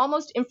 It was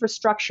almost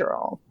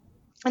infrastructural.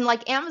 And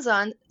like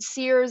Amazon,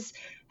 Sears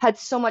had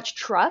so much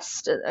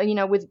trust,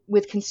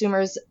 with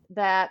consumers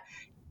that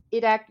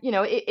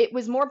it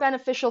was more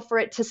beneficial for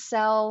it to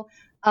sell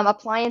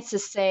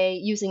appliances, say,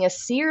 using a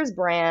Sears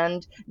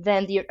brand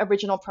than the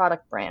original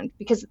product brand.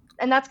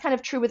 And that's kind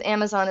of true with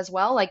Amazon as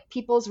well. Like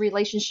people's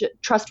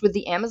relationship trust with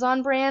the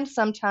Amazon brand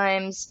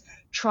sometimes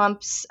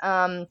trumps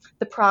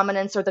the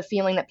prominence or the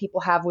feeling that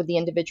people have with the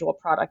individual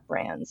product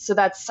brands. So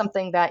that's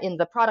something that in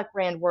the product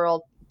brand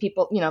world,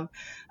 people,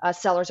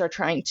 sellers are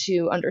trying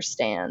to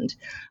understand.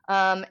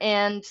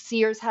 And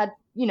Sears had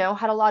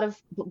a lot of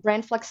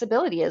brand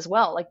flexibility as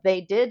well. Like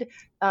they did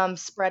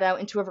spread out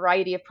into a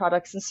variety of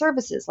products and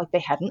services. Like they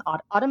had an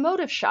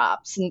automotive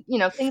shops and,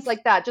 things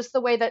like that. Just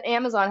the way that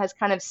Amazon has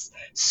kind of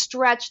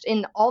stretched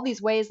in all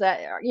these ways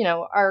that,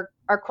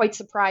 are quite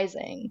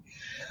surprising.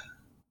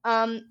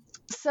 And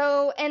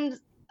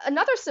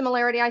another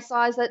similarity I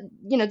saw is that,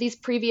 these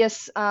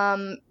previous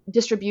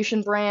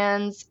distribution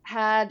brands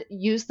had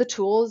used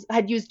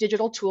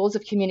digital tools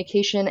of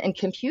communication and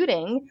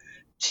computing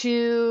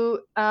to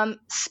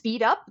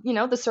speed up,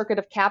 the circuit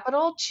of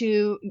capital,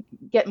 to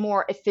get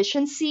more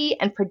efficiency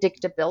and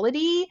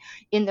predictability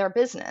in their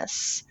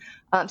business.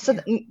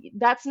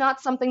 That's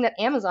not something that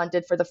Amazon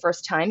did for the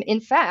first time.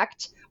 In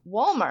fact,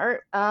 Walmart,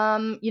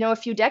 a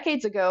few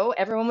decades ago,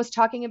 everyone was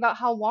talking about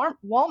how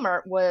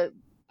Walmart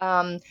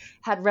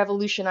had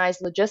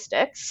revolutionized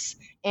logistics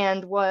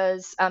and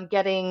was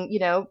getting,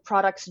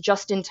 products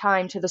just in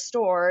time to the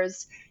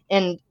stores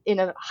and in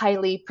a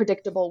highly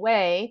predictable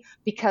way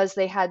because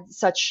they had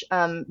such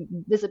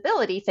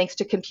visibility, thanks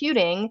to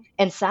computing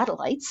and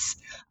satellites,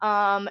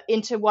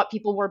 into what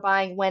people were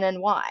buying, when,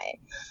 and why.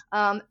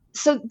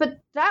 But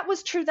that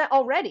was true that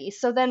already.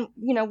 So then,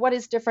 what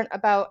is different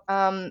about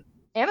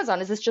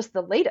Amazon? Is this just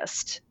the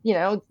latest,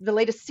 the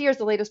latest Sears,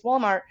 the latest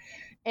Walmart?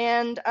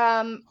 And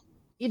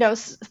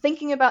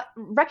thinking about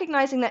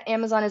recognizing that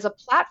Amazon is a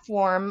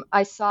platform,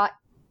 I saw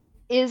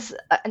is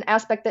an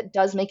aspect that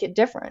does make it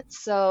different.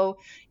 So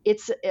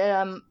it's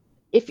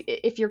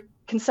if you're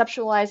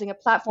conceptualizing a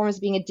platform as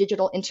being a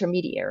digital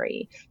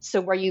intermediary, so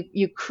where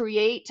you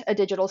create a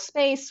digital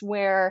space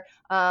where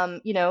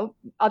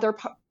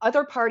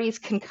other parties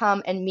can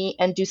come and meet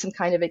and do some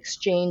kind of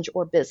exchange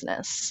or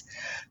business.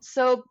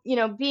 So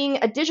being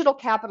a digital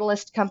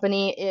capitalist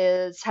company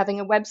is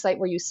having a website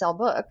where you sell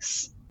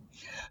books.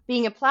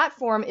 Being a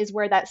platform is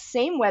where that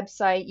same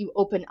website you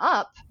open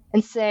up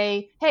and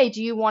say, hey,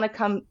 do you want to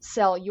come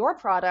sell your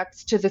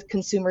products to the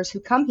consumers who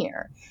come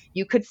here?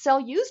 You could sell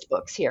used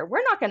books here.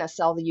 We're not going to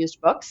sell the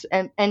used books.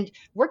 And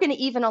we're going to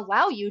even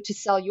allow you to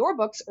sell your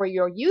books or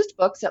your used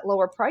books at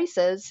lower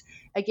prices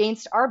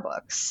against our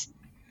books.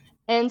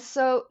 And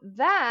so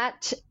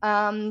that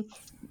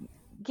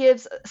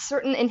gives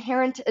certain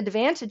inherent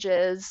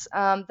advantages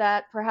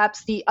that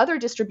perhaps the other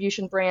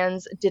distribution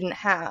brands didn't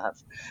have.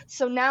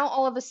 So now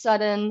all of a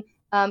sudden,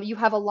 you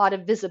have a lot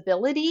of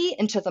visibility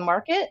into the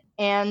market.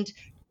 And,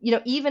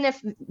 even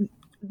if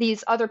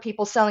these other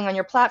people selling on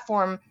your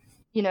platform,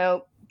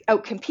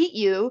 outcompete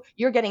you,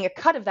 you're getting a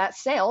cut of that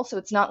sale. So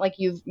it's not like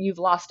you've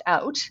lost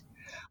out.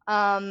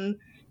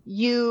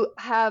 You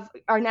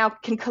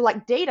can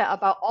collect data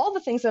about all the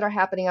things that are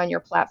happening on your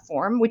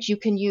platform, which you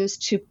can use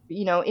to,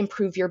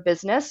 improve your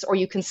business, or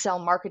you can sell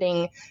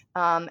marketing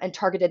and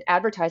targeted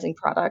advertising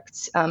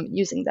products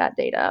using that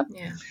data.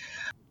 Yeah.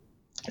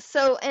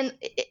 So, and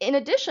in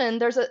addition,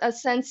 there's a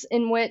sense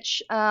in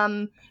which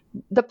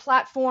the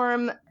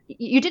platform,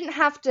 you didn't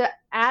have to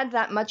add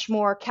that much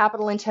more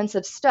capital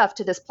intensive stuff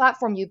to this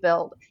platform you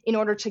build in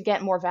order to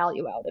get more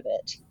value out of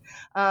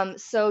it.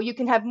 So you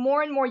can have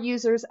more and more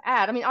users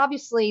add. I mean,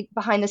 obviously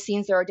behind the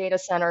scenes, there are data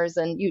centers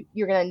and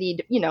you're going to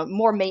need,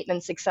 more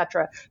maintenance, et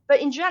cetera.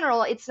 But in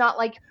general, it's not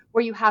like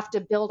where you have to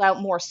build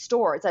out more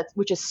stores,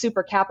 which is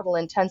super capital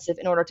intensive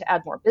in order to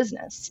add more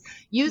business.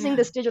 Using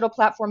this digital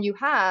platform you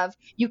have,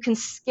 you can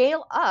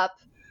scale up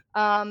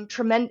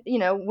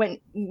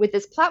with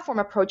this platform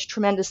approach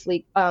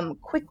tremendously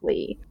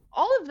quickly.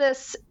 All of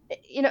this,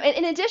 in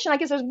addition, I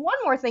guess there's one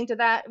more thing to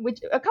that,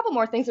 a couple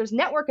more things. There's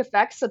network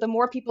effects. So the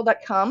more people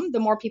that come, the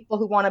more people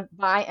who want to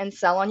buy and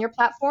sell on your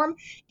platform.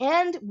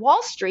 And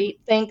Wall Street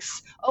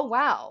thinks, oh,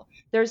 wow,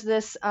 there's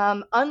this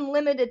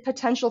unlimited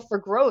potential for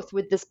growth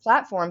with this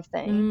platform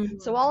thing. Mm-hmm.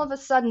 So all of a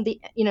sudden,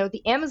 the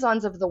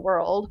Amazons of the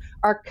world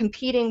are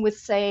competing with,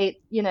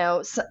 say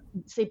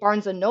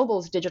Barnes and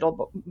Noble's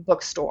digital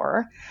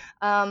bookstore,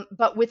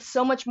 but with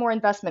so much more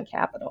investment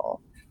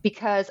capital.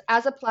 Because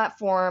as a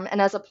platform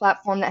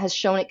that has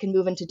shown it can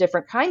move into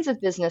different kinds of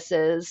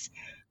businesses,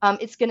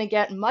 it's going to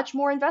get much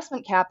more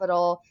investment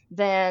capital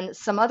than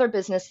some other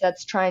business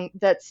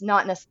that's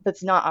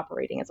not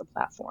operating as a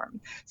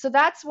platform. So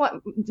that's what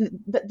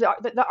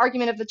the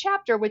argument of the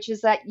chapter, which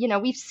is that,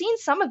 we've seen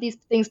some of these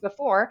things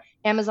before.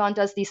 Amazon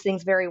does these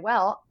things very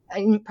well,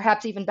 and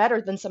perhaps even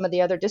better than some of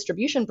the other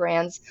distribution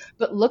brands.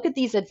 But look at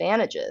these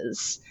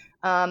advantages,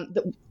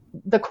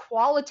 the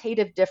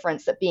qualitative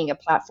difference that being a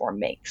platform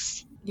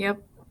makes.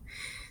 Yep.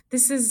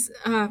 This is,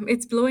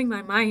 it's blowing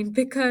my mind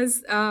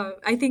because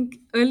I think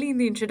early in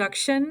the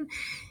introduction,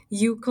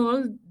 you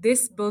called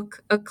this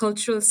book a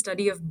cultural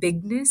study of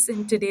bigness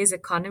in today's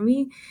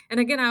economy. And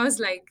again, I was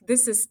like,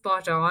 this is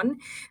spot on.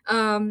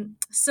 A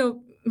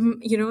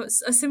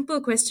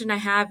simple question I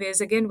have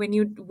is, again, when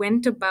you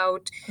went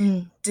about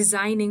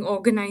designing,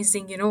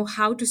 organizing,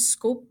 how to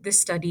scope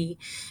this study,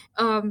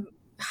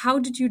 how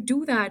did you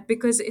do that?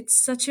 Because it's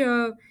such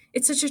a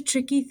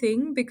tricky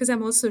thing, because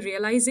I'm also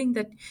realizing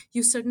that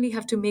you certainly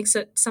have to make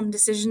some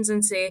decisions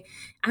and say,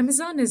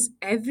 Amazon is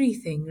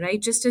everything,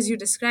 right? Just as you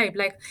described.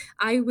 Like,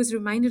 I was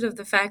reminded of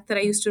the fact that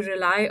I used to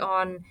rely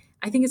on,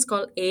 I think it's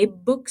called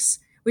Abe Books,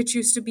 which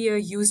used to be a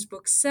used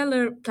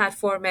bookseller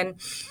platform.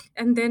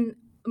 And then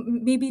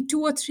maybe 2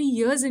 or 3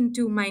 years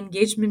into my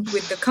engagement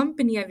with the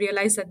company, I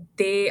realized that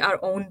they are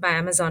owned by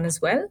Amazon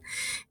as well.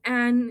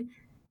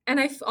 And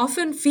I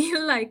often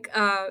feel like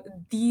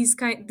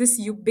this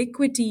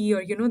ubiquity,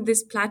 or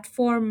this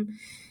platform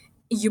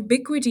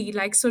ubiquity,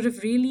 like, sort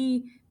of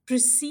really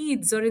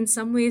precedes, or in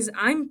some ways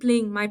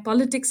my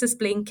politics is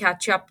playing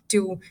catch up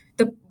to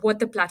what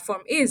the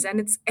platform is, and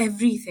it's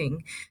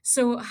everything.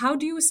 So how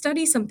do you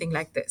study something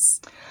like this?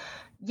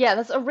 Yeah,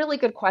 that's a really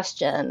good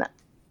question.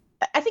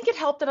 I think it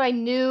helped that I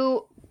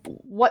knew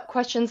what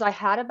questions I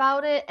had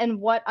about it and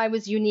what I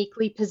was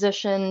uniquely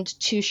positioned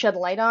to shed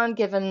light on,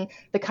 given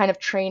the kind of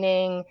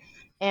training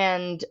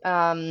and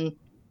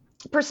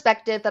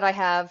perspective that I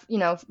have,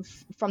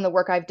 from the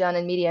work I've done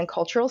in media and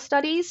cultural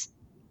studies.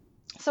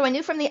 So I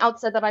knew from the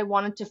outset that I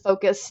wanted to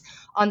focus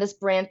on this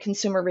brand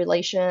consumer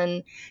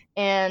relation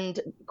and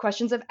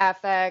questions of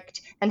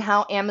affect, and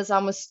how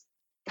Amazon was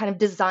kind of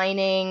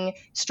designing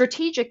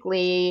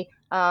strategically,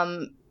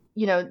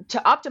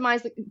 to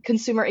optimize the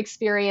consumer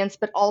experience,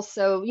 but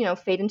also,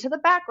 fade into the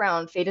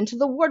background, fade into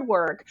the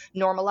woodwork,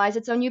 normalize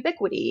its own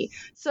ubiquity.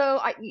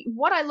 So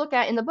what I look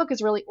at in the book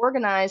is really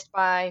organized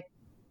by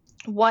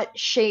what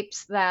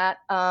shapes that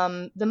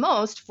the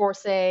most for,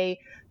 say,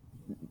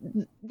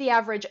 the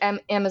average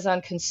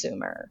Amazon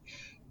consumer.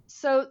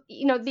 So,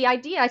 the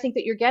idea I think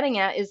that you're getting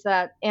at is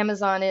that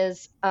Amazon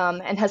is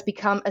and has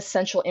become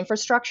essential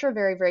infrastructure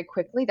very, very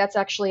quickly. That's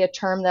actually a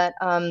term that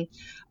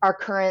our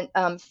current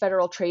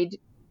Federal Trade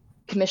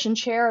Commission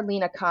chair,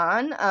 Lina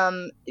Khan,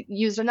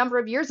 used a number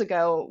of years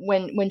ago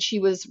when she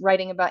was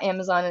writing about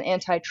Amazon and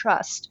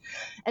antitrust.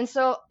 And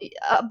so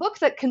a book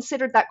that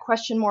considered that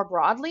question more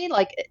broadly,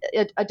 like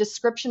a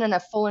description and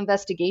a full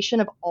investigation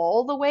of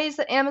all the ways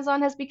that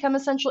Amazon has become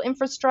essential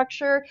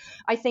infrastructure,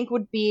 I think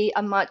would be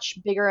a much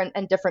bigger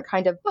and different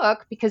kind of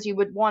book, because you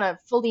would want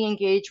to fully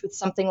engage with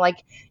something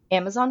like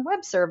Amazon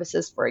Web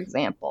Services, for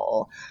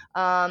example.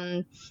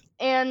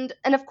 And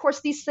of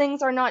course, these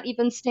things are not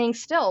even staying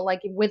still.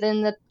 Like,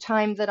 within the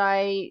time that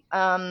I,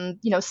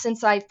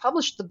 since I've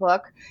published the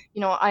book,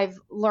 I've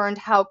learned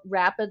how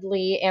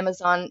rapidly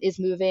Amazon is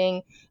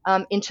moving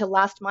into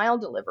last mile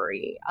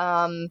delivery,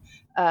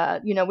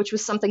 which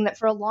was something that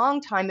for a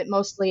long time it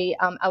mostly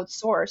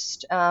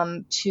outsourced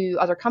to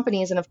other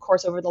companies. And of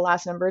course, over the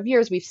last number of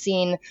years, we've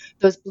seen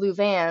those blue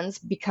vans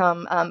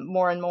become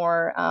more and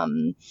more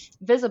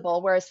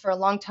visible. Whereas for a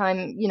long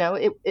time,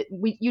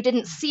 you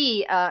didn't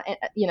see,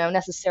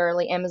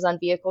 necessarily Amazon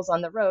vehicles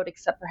on the road,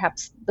 except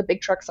perhaps the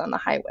big trucks on the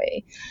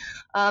highway.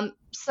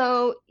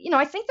 So,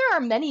 I think there are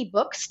many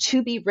books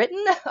to be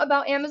written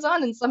about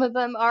Amazon, and some of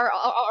them are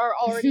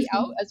already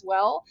out as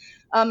well.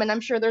 And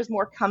I'm sure there's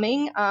more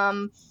coming,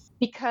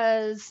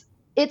 because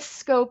its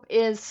scope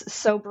is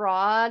so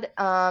broad.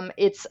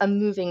 It's a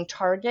moving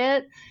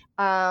target.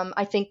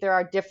 I think there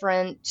are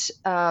different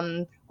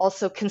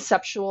also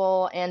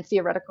conceptual and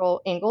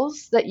theoretical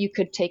angles that you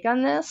could take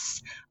on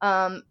this.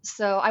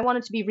 So I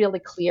wanted to be really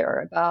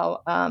clear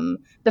about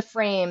the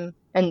frame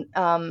and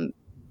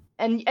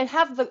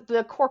have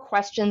the core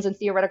questions and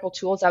theoretical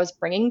tools I was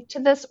bringing to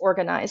this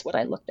organize what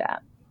I looked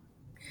at.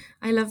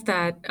 I love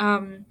that.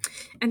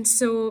 And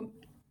so,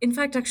 in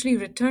fact, actually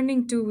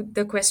returning to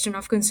the question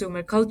of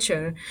consumer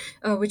culture,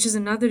 which is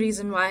another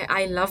reason why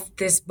I love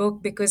this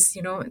book, because,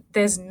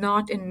 there's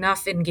not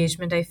enough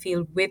engagement, I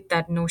feel, with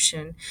that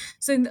notion.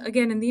 So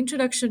again, in the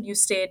introduction, you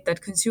state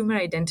that consumer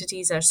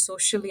identities are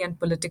socially and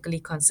politically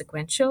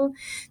consequential.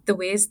 The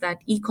ways that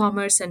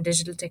e-commerce and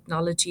digital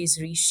technologies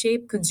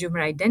reshape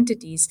consumer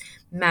identities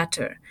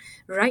matter.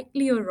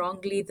 Rightly or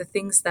wrongly, the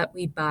things that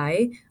we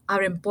buy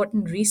are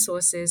important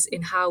resources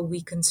in how we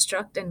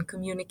construct and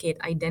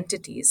communicate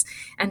identities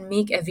and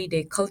make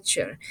everyday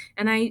culture.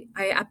 And I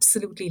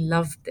absolutely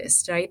loved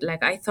this, right?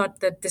 Like, I thought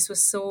that this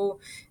was so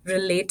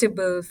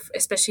relatable,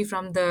 especially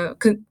from the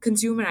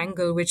consumer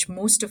angle, which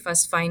most of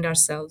us find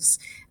ourselves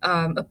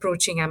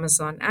approaching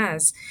Amazon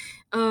as.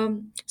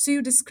 So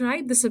you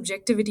describe the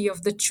subjectivity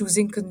of the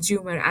choosing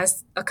consumer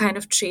as a kind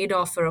of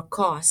trade-off or a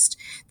cost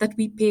that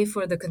we pay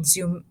for the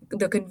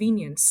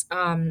convenience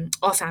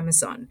of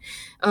Amazon.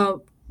 Uh,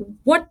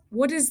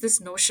 what is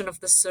this notion of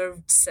the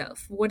served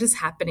self? What is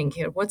happening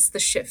here? What's the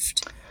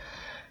shift?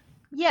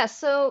 Yeah,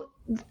 so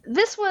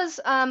this was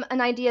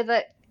an idea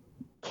that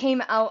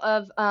came out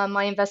of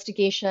my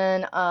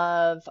investigation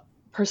of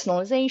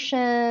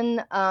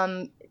personalization.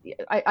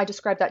 I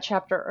described that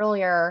chapter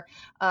earlier,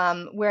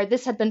 where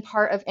this had been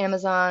part of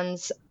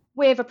Amazon's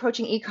way of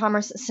approaching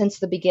e-commerce since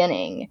the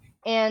beginning.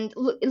 And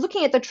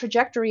looking at the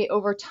trajectory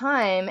over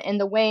time and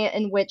the way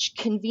in which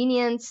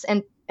convenience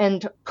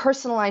and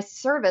personalized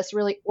service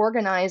really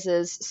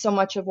organizes so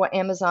much of what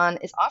Amazon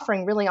is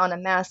offering really on a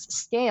mass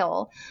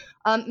scale,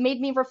 made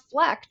me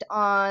reflect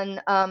on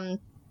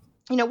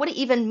what it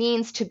even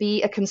means to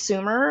be a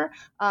consumer,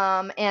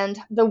 and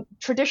the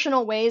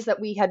traditional ways that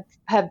we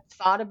have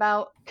thought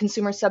about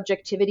consumer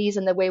subjectivities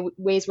and the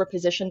ways we're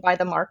positioned by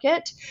the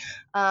market.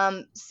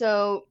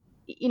 So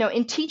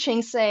in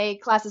teaching, say,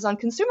 classes on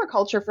consumer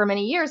culture for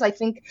many years, I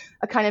think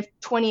a kind of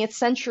 20th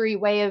century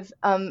way of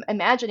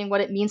imagining what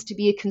it means to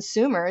be a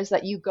consumer is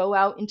that you go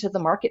out into the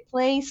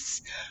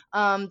marketplace,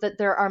 that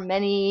there are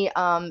many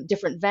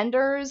different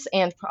vendors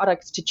and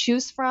products to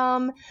choose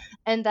from,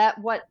 and that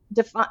what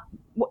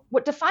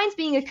defines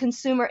being a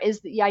consumer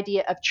is the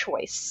idea of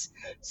choice.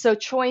 So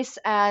choice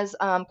as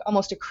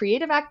almost a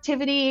creative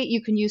activity.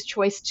 You can use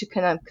choice to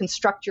kind of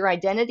construct your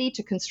identity,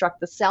 to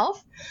construct the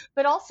self,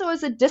 but also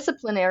as a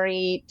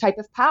disciplinary type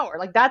of power.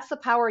 Like that's the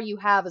power you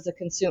have as a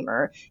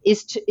consumer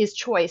is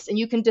choice, and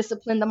you can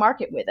discipline the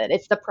market with it.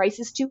 If the price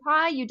is too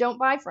high, you don't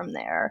buy from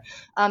there.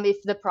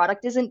 If the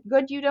product isn't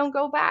good, you don't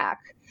go back.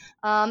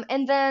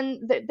 And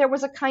then there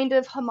was a kind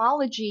of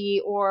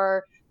homology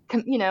or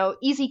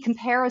easy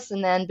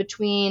comparison then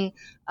between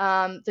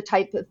the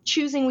type of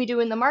choosing we do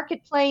in the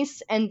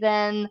marketplace and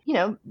then,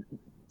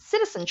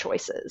 citizen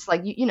choices.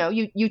 Like,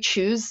 you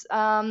choose,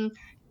 when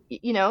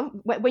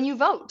you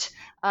vote.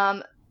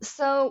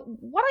 So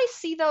what I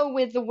see, though,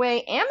 with the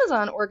way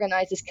Amazon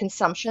organizes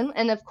consumption,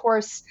 and of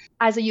course,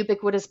 as a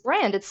ubiquitous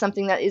brand, it's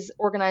something that is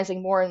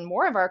organizing more and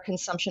more of our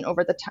consumption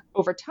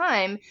over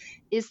time,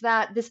 is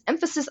that this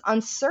emphasis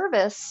on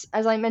service,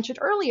 as I mentioned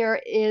earlier,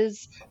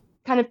 is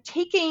kind of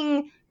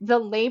taking the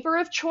labor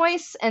of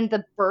choice and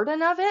the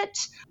burden of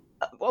it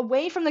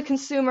away from the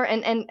consumer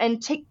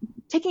and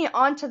taking it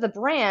onto the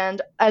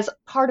brand as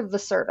part of the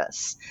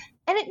service.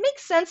 And it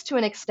makes sense to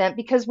an extent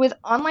because with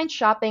online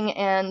shopping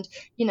and,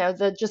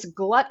 the just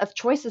glut of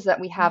choices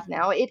that we have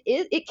now,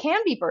 it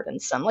can be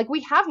burdensome. Like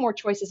we have more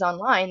choices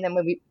online than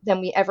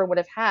we ever would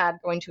have had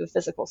going to a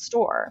physical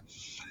store.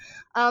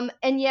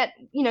 And yet,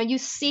 you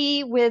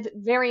see with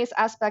various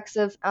aspects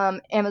of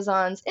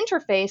Amazon's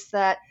interface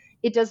that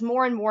it does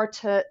more and more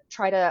to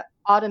try to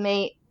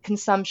automate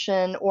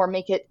consumption or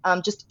make it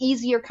just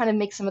easier, kind of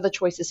make some of the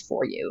choices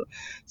for you.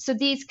 So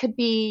these could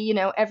be,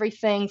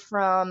 everything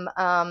from,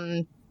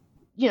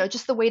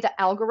 just the way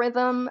the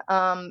algorithm,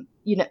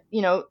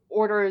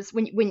 orders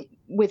when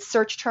with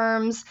search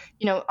terms,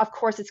 of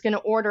course it's going to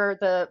order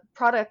the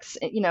products,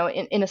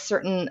 in a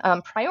certain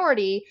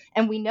priority.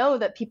 And we know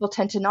that people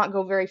tend to not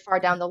go very far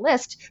down the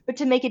list, but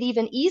to make it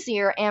even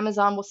easier,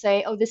 Amazon will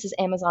say, oh, this is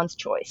Amazon's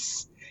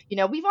choice.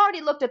 We've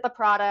already looked at the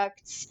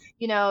products,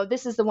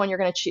 this is the one you're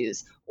going to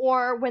choose.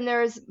 Or when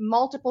there's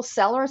multiple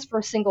sellers for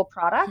a single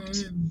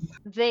product,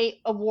 they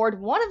award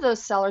one of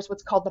those sellers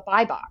what's called the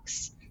buy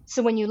box.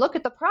 So when you look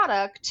at the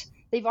product,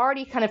 they've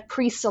already kind of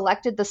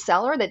pre-selected the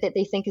seller that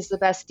they think is the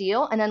best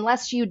deal. And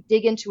unless you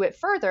dig into it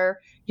further,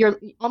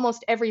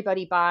 almost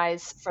everybody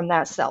buys from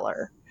that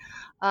seller.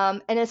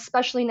 And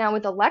especially now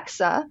with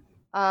Alexa,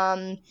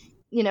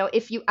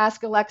 if you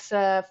ask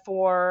Alexa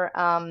for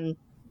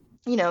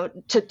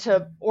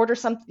to order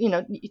something,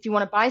 if you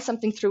want to buy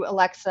something through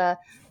Alexa,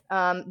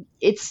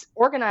 it's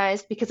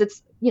organized because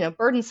it's,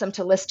 burdensome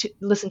to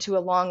listen to a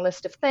long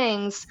list of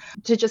things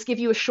to just give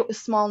you a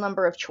small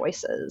number of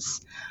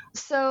choices.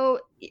 So,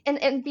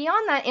 and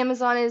beyond that,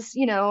 Amazon is,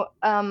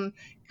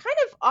 kind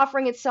of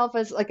offering itself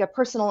as like a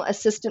personal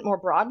assistant more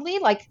broadly.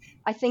 Like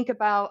I think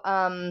about,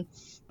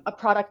 a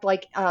product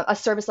like a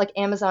service like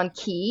Amazon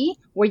Key,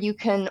 where you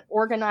can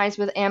organize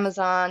with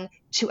Amazon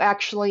to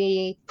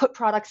actually put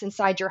products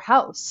inside your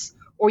house,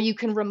 or you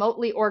can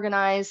remotely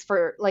organize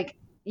for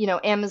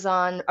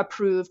Amazon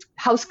approved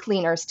house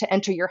cleaners to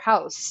enter your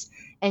house,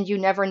 and you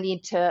never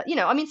need to,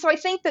 so I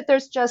think that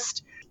there's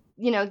just,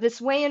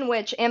 this way in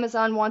which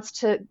Amazon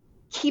wants to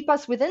keep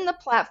us within the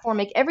platform,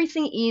 make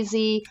everything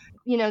easy.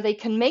 They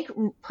can make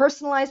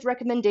personalized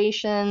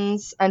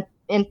recommendations and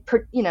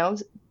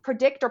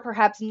predict or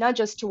perhaps nudge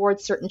us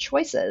towards certain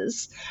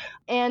choices.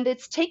 And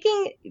it's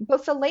taking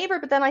both the labor,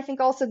 but then I think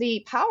also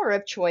the power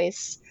of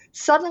choice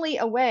subtly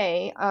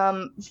away,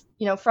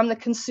 from the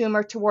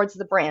consumer towards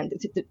the brand.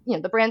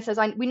 The brand says,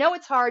 we know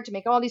it's hard to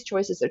make all these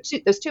choices.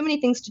 There's too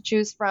many things to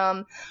choose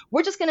from.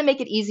 We're just going to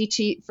make it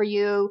easy for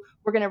you.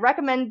 We're going to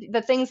recommend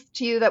the things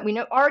to you that we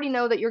already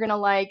know that you're going to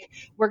like.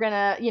 We're going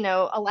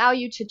to, allow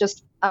you to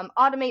just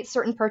automate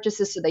certain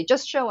purchases so they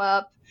just show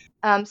up.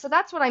 So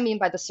that's what I mean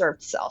by the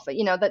served self.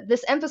 That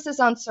this emphasis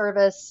on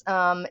service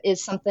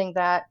is something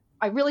that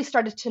I really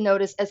started to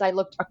notice as I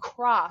looked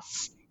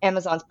across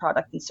Amazon's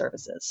product and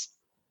services.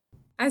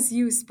 As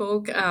you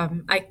spoke,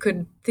 I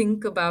could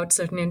think about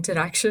certain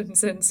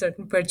interactions and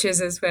certain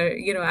purchases where,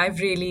 I've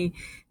really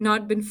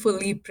not been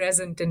fully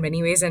present in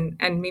many ways and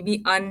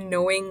maybe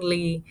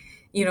unknowingly,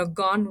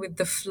 gone with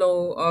the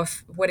flow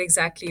of what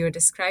exactly you're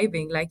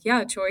describing. Like,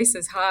 yeah, choice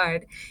is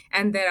hard.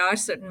 And there are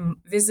certain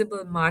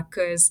visible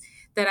markers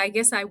that I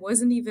guess I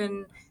wasn't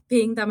even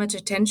paying that much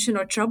attention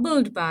or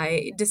troubled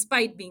by,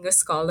 despite being a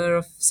scholar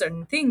of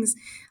certain things.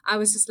 I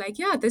was just like,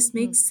 yeah, this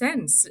makes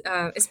sense,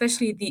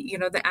 especially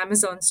the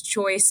Amazon's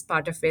choice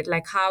part of it,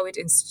 like how it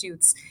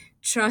institutes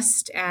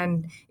trust,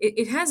 and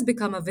it has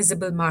become a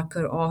visible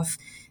marker of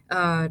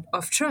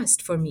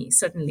trust for me,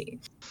 certainly.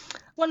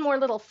 One more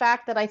little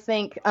fact that I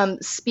think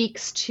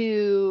speaks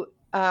to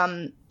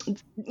the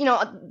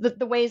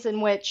ways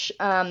in which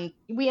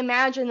we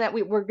imagine that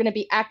we're going to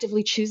be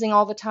actively choosing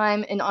all the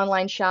time in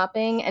online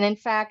shopping. And in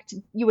fact,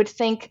 you would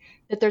think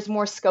that there's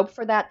more scope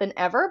for that than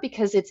ever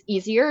because it's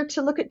easier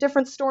to look at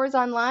different stores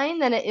online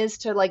than it is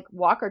to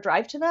walk or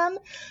drive to them.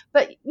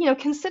 But,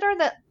 consider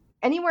that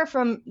anywhere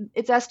from,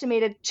 it's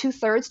estimated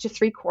 2/3 to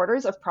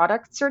 3/4 of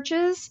product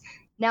searches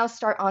now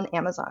start on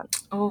Amazon.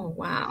 Oh,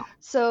 wow.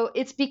 So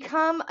it's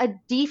become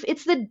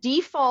it's the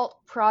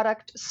default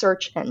product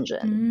search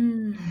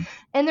engine.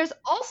 And there's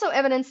also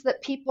evidence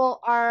that people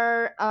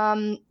are,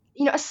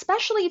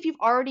 especially if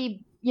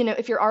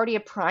if you're already a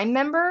Prime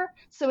member.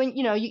 So when,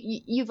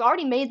 you've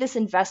already made this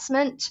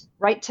investment,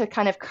 right, to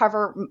kind of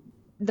cover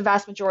the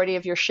vast majority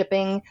of your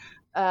shipping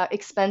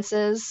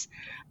expenses.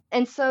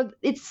 And so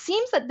it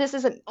seems that this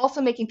is also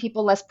making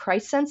people less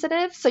price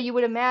sensitive. So you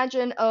would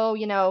imagine,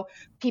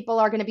 people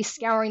are going to be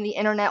scouring the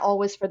internet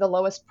always for the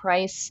lowest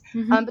price.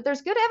 But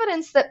there's good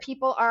evidence that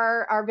people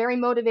are very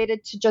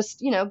motivated to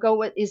just, go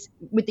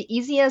with the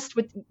easiest,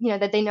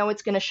 that they know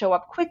it's going to show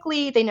up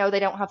quickly. They know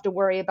they don't have to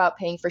worry about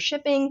paying for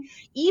shipping,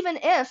 even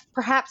if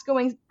perhaps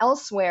going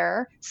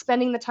elsewhere,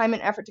 spending the time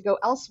and effort to go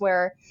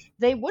elsewhere,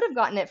 they would have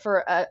gotten it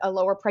for a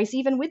lower price,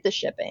 even with the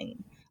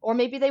shipping. Or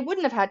maybe they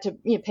wouldn't have had to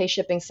pay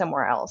shipping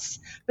somewhere else.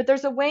 But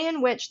there's a way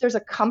in which there's a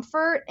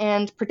comfort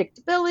and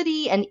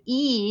predictability and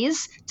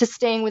ease to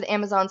staying with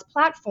Amazon's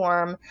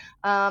platform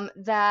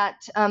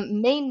that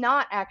may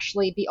not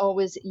actually be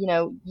always,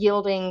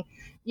 yielding,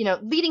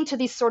 leading to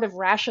these sort of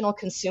rational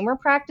consumer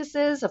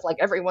practices of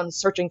everyone's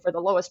searching for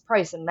the lowest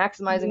price and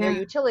maximizing their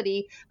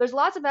utility. There's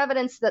lots of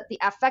evidence that the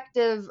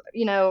affective,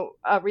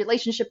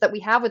 relationship that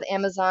we have with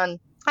Amazon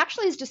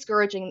actually is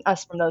discouraging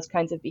us from those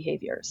kinds of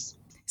behaviors.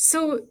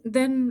 So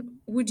then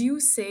would you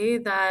say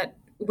that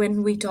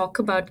when we talk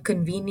about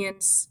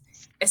convenience,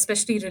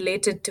 especially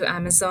related to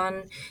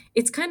Amazon,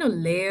 it's kind of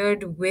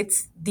layered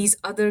with these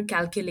other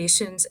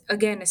calculations,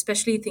 again,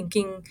 especially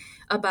thinking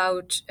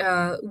about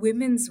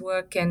women's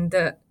work and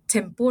the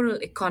temporal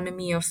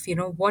economy of,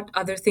 what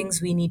other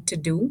things we need to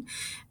do.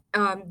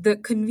 The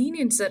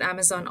convenience that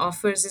Amazon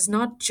offers is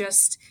not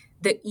just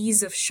the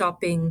ease of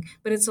shopping,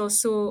 but it's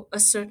also a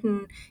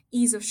certain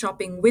ease of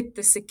shopping with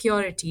the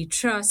security,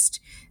 trust,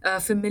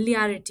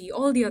 familiarity,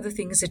 all the other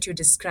things that you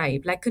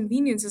described.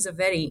 Convenience is a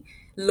very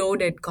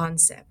loaded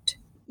concept.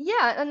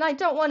 Yeah, and I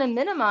don't want to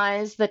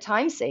minimize the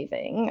time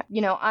saving.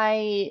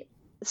 I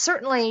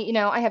certainly,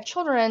 I have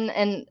children,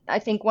 and I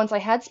think once I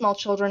had small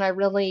children, I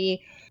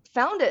really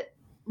found it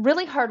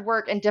really hard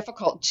work and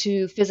difficult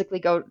to physically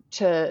go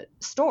to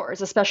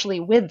stores,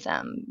 especially with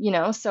them,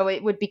 so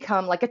it would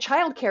become like a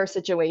childcare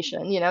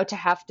situation, to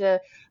have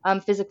to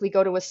physically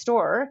go to a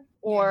store,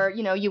 or,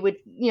 you would,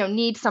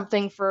 need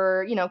something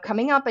for,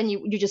 coming up, and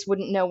you just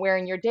wouldn't know where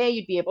in your day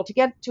you'd be able to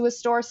get to a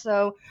store.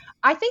 So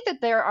I think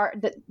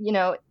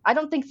that I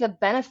don't think the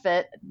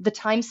benefit, the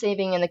time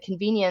saving and the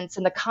convenience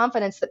and the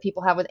confidence that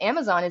people have with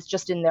Amazon is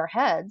just in their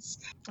heads.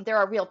 There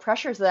are real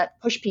pressures that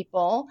push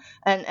people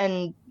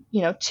and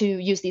to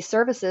use these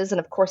services. And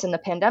of course, in the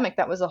pandemic,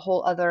 that was a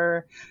whole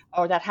other,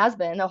 or that has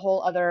been a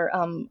whole other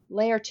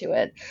layer to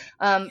it.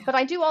 But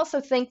I do also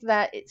think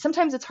that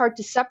sometimes it's hard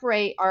to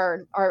separate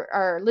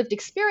our lived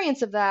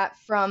experience of that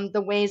from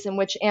the ways in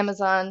which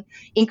Amazon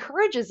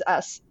encourages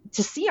us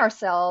to see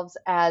ourselves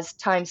as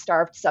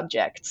time-starved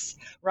subjects,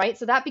 right?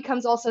 So that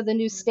becomes also the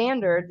new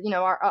standard.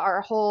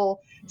 Our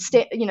whole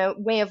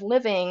way of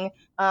living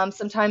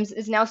sometimes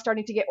is now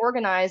starting to get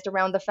organized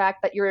around the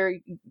fact that you're,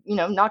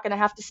 not going to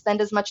have to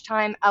spend as much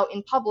time out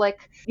in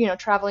public,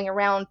 traveling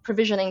around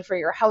provisioning for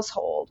your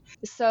household.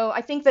 So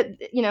I think that,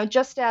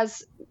 just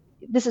as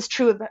this is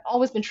true,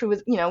 always been true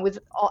with, with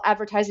all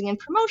advertising and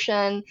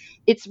promotion,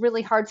 it's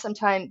really hard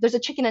sometimes. There's a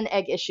chicken and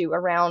egg issue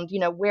around,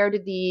 where do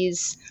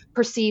these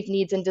perceived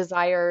needs and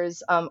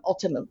desires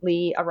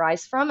ultimately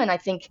arise from? And I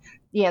think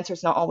the answer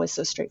is not always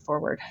so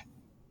straightforward.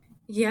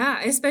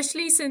 Yeah,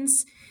 especially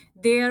since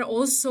they are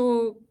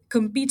also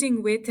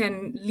competing with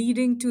and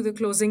leading to the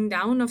closing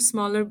down of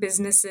smaller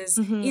businesses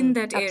in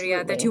that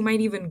area that you Absolutely.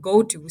 might even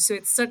go to. So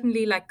it's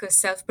certainly like a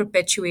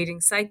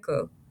self-perpetuating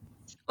cycle.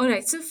 All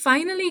right, so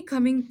finally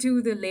coming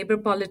to the labor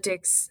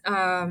politics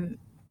around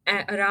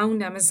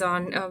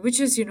Amazon, which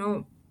is,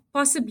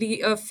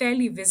 possibly a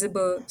fairly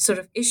visible sort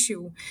of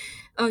issue.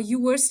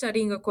 You were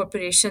studying a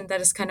corporation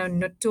that is kind of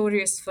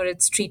notorious for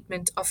its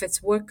treatment of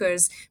its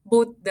workers,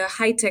 both the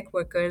high tech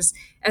workers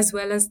as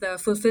well as the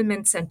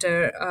fulfillment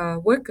center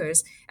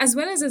workers, as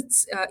well as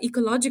its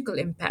ecological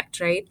impact,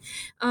 right?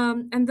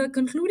 And the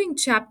concluding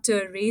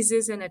chapter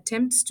raises and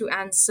attempts to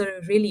answer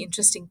a really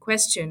interesting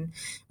question,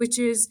 which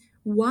is,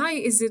 why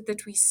is it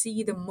that we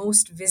see the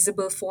most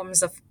visible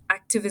forms of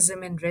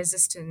activism and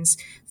resistance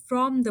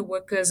from the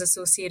workers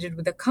associated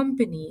with the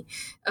company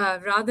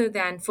rather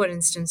than, for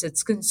instance,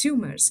 its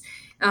consumers?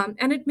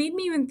 And it made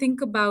me even think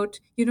about,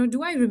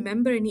 do I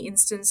remember any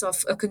instance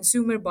of a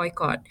consumer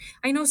boycott?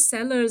 I know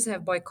sellers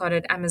have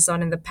boycotted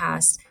Amazon in the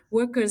past,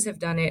 workers have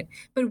done it,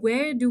 but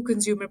where do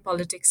consumer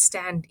politics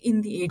stand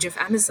in the age of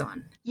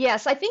Amazon?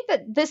 Yes, I think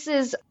that this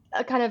is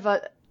a kind of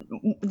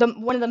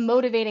one of the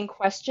motivating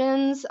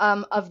questions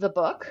of the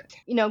book.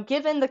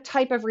 Given the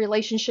type of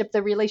relationship,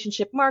 the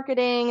relationship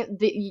marketing,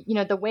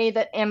 the way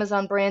that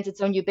Amazon brands its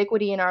own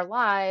ubiquity in our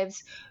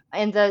lives,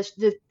 and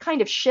the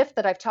kind of shift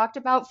that I've talked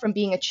about from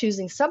being a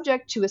choosing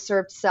subject to a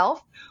served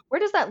self,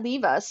 where does that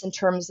leave us in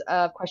terms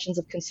of questions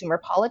of consumer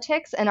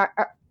politics and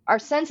our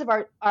sense of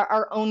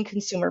our own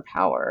consumer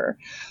power?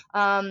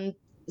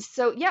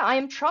 So yeah, I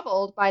am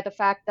troubled by the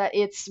fact that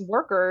it's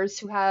workers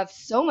who have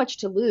so much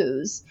to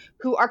lose,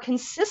 who are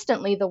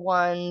consistently the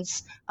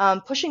ones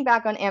pushing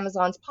back on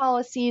Amazon's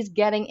policies,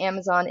 getting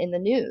Amazon in the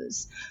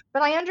news.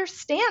 But I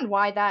understand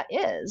why that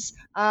is.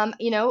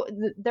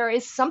 There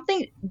is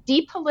something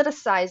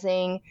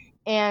depoliticizing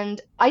and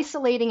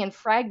isolating and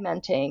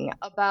fragmenting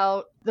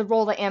about the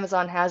role that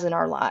Amazon has in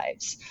our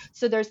lives.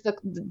 So there's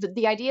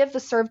the idea of the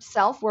served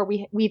self, where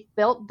we've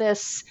built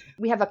this,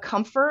 we have a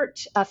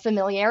comfort, a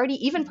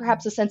familiarity, even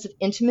perhaps a sense of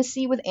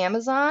intimacy with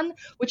Amazon,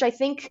 which I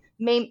think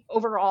may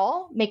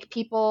overall make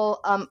people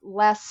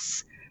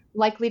less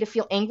likely to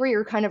feel angry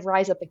or kind of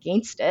rise up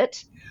against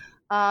it.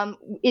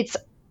 It's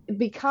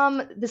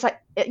become this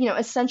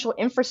essential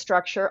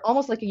infrastructure,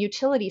 almost like a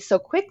utility, so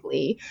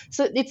quickly.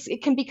 So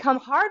it can become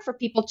hard for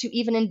people to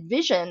even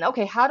envision,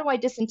 okay, how do I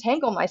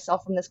disentangle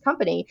myself from this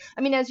company?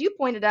 I mean, as you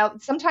pointed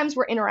out, sometimes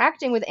we're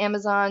interacting with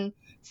Amazon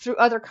through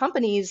other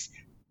companies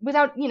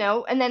without,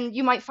 and then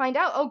you might find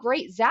out, oh,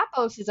 great,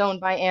 Zappos is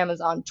owned by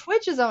Amazon,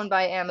 Twitch is owned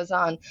by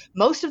Amazon.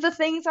 Most of the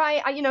things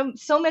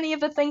so many of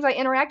the things I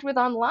interact with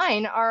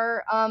online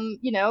are,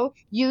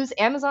 use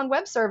Amazon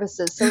Web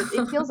Services. So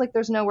it feels like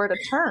there's nowhere to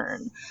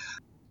turn.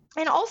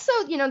 And also,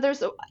 for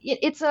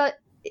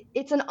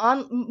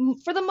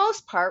the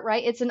most part,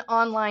 right, it's an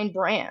online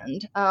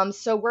brand.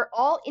 So we're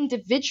all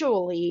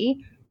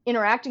individually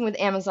interacting with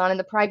Amazon in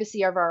the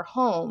privacy of our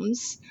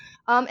homes.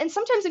 And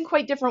sometimes in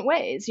quite different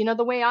ways.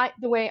 The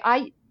way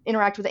I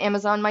interact with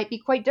Amazon might be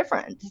quite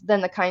different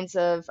than the kinds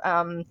of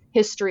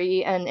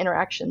history and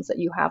interactions that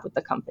you have with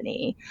the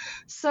company.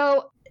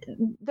 So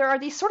there are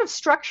these sort of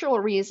structural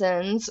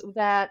reasons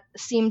that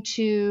seem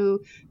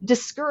to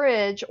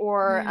discourage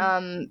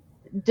or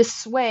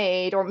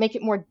dissuade or make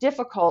it more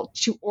difficult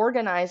to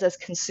organize as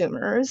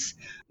consumers,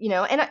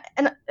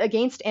 and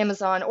against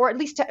Amazon, or at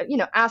least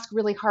to, ask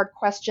really hard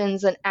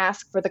questions and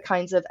ask for the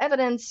kinds of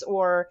evidence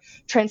or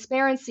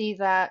transparency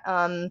that,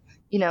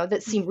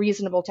 that seem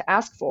reasonable to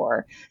ask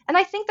for. And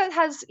I think that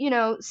has,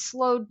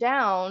 slowed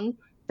down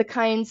the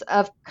kinds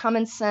of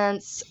common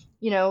sense,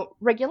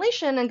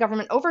 regulation and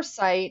government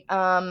oversight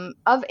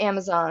of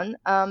Amazon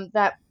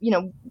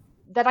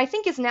that I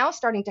think is now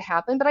starting to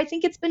happen. But I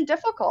think it's been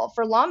difficult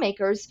for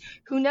lawmakers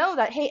who know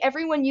that, hey,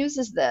 everyone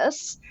uses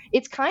this.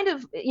 It's kind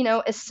of,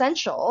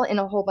 essential in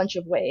a whole bunch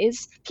of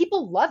ways.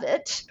 People love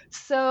it.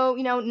 So,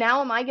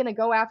 now am I going to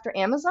go after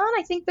Amazon?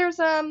 I think there's,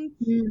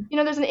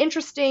 there's an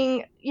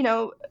interesting,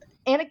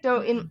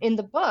 anecdote in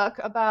the book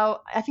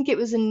about, I think it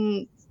was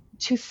in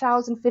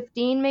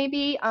 2015,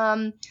 maybe,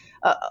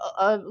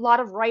 a lot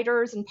of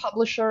writers and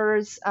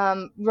publishers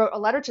wrote a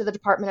letter to the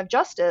Department of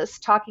Justice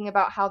talking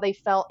about how they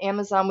felt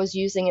Amazon was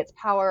using its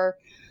power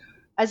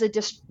as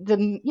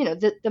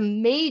the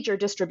major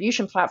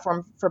distribution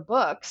platform for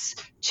books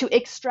to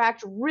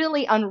extract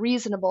really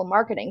unreasonable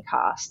marketing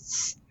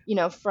costs,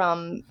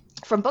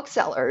 from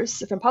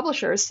booksellers, from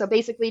publishers. So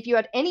basically, if you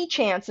had any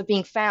chance of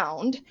being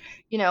found,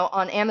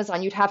 on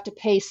Amazon, you'd have to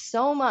pay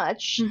so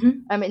much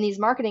in these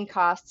marketing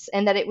costs,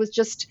 and that it was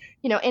just,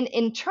 and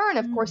in turn,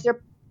 of course,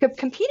 they're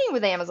competing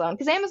with Amazon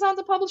because Amazon's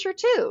a publisher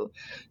too.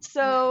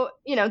 So,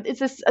 it's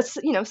this,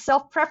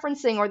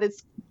 self-preferencing or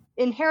this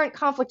inherent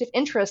conflict of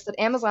interest that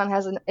Amazon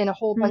has in a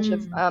whole bunch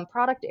of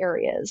product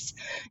areas.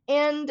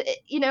 And,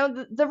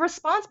 the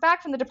response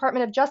back from the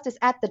Department of Justice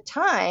at the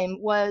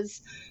time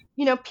was,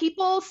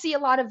 people see a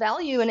lot of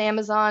value in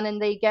Amazon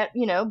and they get,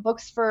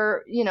 books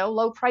for,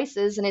 low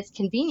prices and it's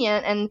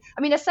convenient. And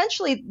I mean,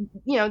 essentially,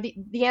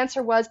 the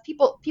answer was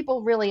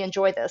people really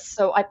enjoy this.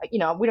 So we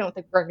don't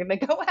think we're going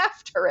to go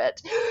after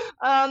it.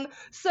 I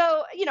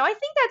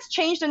think that's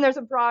changed and there's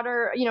a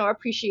broader,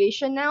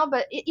 appreciation now.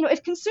 But,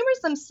 if consumers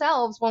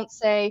themselves won't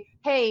say,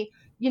 hey,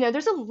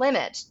 there's a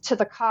limit to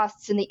the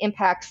costs and the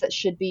impacts that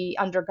should be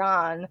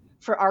undergone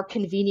for our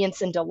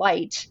convenience and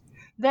delight,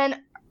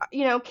 then,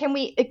 can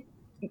we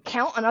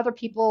count on other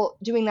people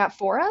doing that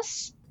for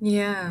us?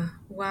 Yeah.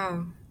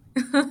 Wow.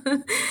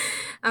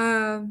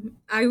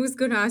 I was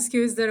going to ask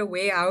you, is there a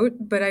way out?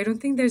 But I don't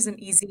think there's an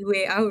easy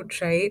way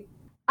out, right?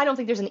 I don't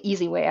think there's an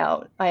easy way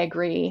out. I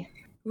agree.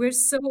 We're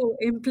so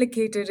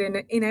implicated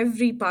in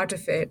every part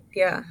of it.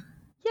 Yeah.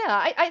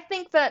 Yeah, I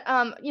think that,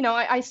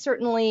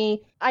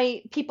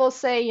 people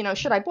say,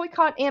 should I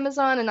boycott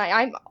Amazon? And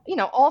I'm,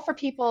 all for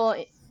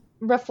people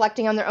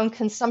reflecting on their own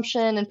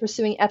consumption and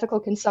pursuing ethical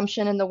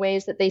consumption in the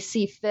ways that they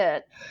see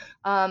fit.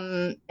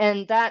 And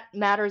that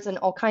matters in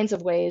all kinds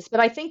of ways. But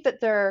I think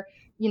that there,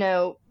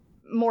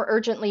 more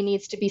urgently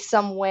needs to be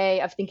some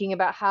way of thinking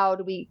about how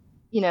do we,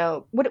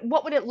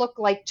 what would it look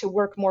like to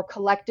work more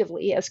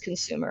collectively as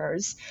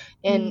consumers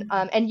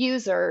and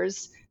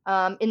users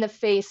in the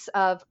face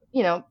of,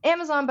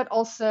 Amazon, but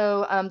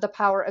also the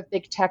power of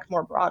big tech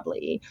more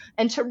broadly,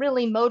 and to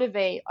really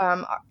motivate,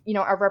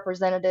 our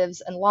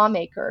representatives and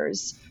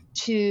lawmakers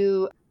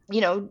to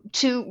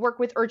work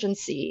with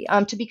urgency,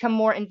 to become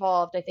more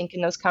involved, I think,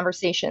 in those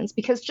conversations.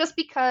 Because just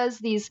because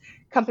these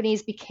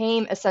companies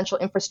became essential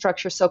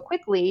infrastructure so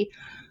quickly,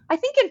 I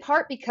think in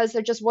part because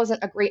there just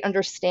wasn't a great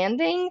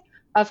understanding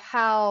of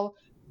how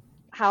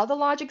the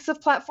logics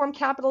of platform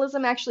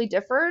capitalism actually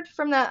differed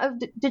from that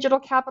of digital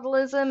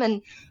capitalism.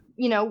 And,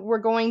 we're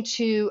going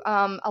to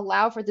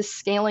allow for this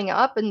scaling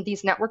up and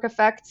these network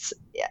effects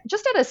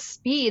just at a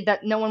speed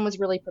that no one was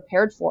really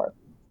prepared for.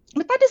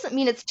 But that doesn't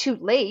mean it's too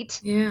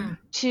late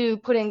to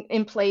put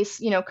in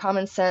place,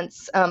 common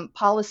sense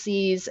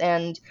policies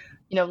and,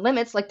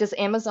 limits. Like, does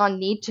Amazon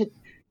need to,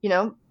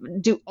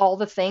 do all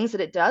the things that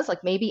it does?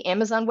 Like, maybe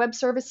Amazon Web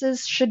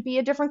Services should be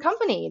a different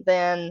company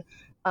than,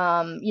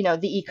 the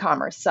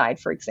e-commerce side,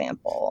 for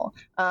example.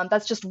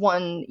 That's just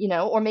one,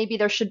 or maybe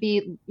there should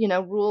be,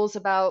 rules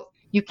about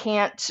you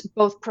can't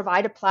both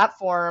provide a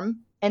platform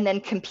and then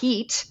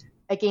compete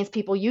against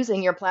people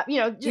using your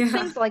platform, just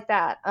things like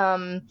that.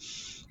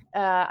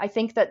 I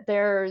think that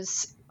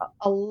there's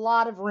a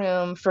lot of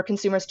room for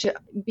consumers to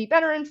be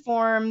better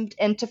informed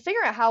and to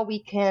figure out how we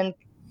can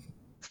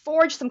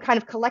forge some kind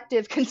of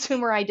collective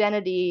consumer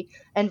identity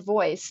and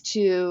voice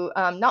to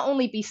not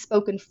only be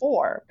spoken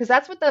for, because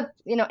that's what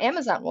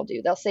Amazon will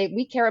do. They'll say,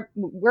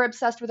 we're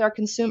obsessed with our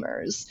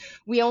consumers.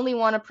 We only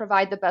want to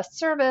provide the best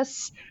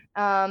service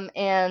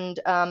and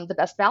the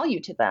best value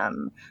to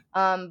them.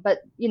 But,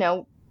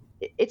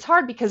 it's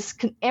hard because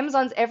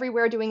Amazon's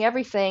everywhere doing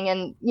everything.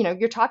 And,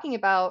 you're talking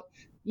about,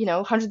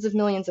 hundreds of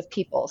millions of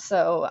people.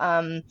 So,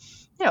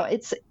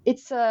 it's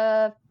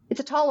a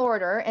tall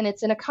order, and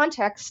it's in a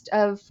context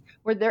of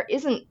where there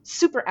isn't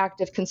super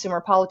active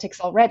consumer politics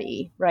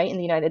already, right, in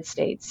the United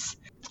States.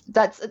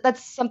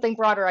 That's something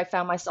broader I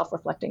found myself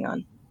reflecting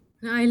on.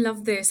 I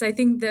love this. I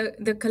think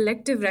the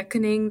collective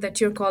reckoning that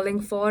you're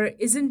calling for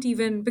isn't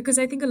even, because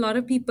I think a lot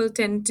of people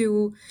tend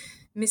to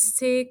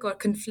mistake or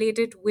conflate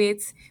it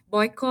with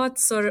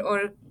boycotts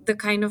or the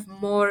kind of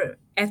more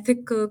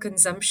ethical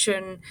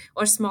consumption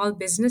or small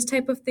business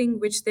type of thing,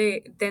 which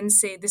they then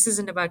say this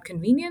isn't about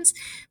convenience.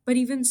 But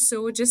even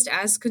so, just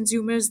as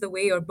consumers, the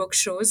way your book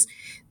shows,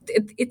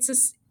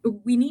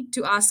 we need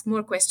to ask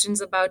more questions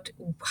about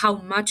how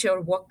much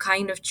or what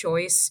kind of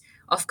choice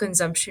of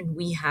consumption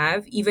we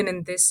have, even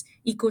in this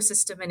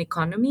ecosystem and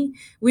economy,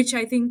 which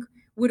I think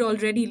would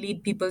already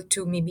lead people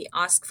to maybe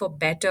ask for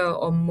better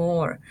or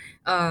more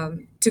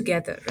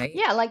together, right?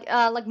 Yeah,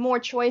 like more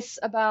choice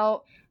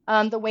about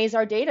the ways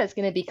our data is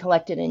going to be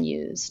collected and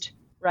used,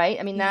 right?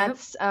 I mean,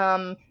 that's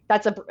a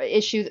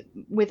issue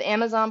with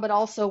Amazon, but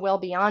also well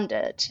beyond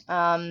it.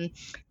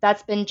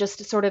 That's been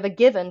just sort of a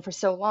given for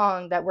so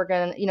long that we're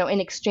going to, in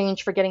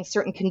exchange for getting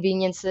certain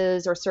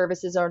conveniences or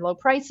services or low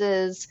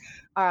prices,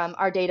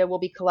 our data will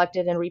be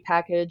collected and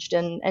repackaged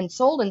and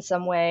sold in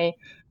some way.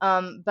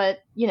 But,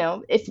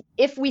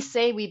 if we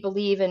say we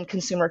believe in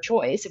consumer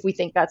choice, if we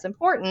think that's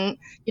important,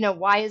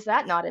 why is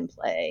that not in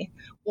play?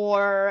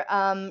 Or,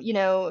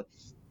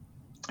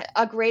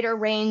 a greater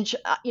range.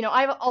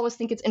 I always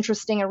think it's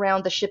interesting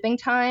around the shipping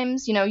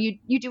times.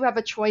 You do have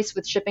a choice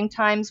with shipping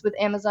times with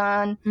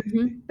Amazon,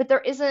 but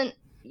there isn't,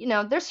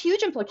 there's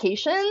huge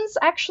implications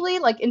actually,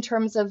 like in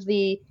terms of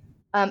the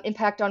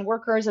impact on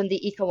workers and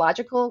the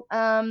ecological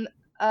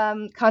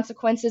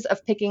consequences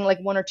of picking like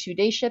 1 or 2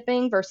 day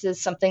shipping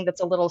versus something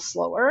that's a little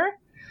slower.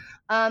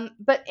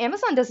 But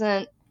Amazon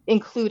doesn't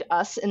include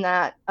us in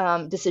that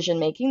decision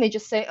making. They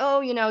just say,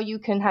 oh, you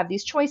can have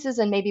these choices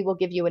and maybe we'll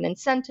give you an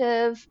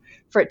incentive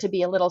for it to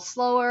be a little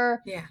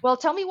slower. Yeah. Well,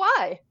 tell me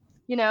why.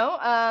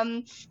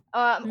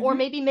 or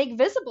maybe make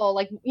visible,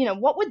 like,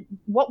 what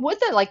would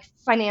the like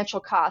financial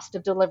cost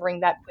of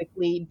delivering that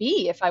quickly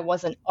be if I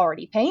wasn't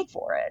already paying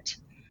for it?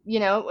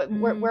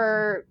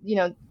 Where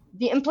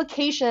the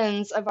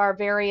implications of our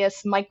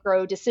various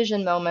micro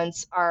decision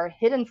moments are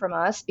hidden from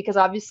us, because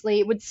obviously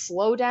it would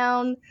slow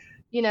down,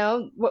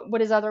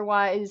 what is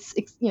otherwise,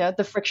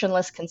 the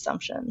frictionless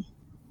consumption.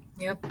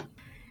 Yep.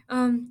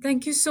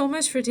 Thank you so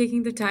much for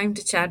taking the time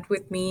to chat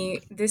with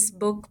me. This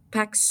book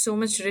packs so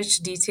much rich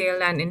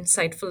detail and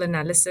insightful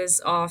analysis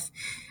of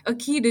a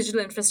key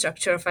digital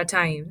infrastructure of our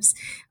times.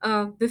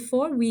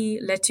 Before we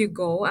let you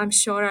go, I'm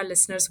sure our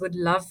listeners would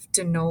love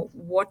to know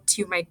what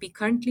you might be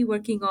currently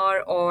working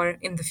on or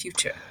in the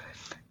future.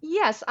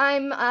 Yes,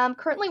 I'm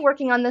currently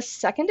working on the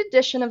second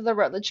edition of the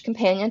Routledge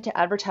Companion to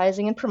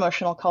Advertising and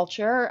Promotional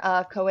Culture,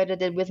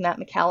 co-edited with Matt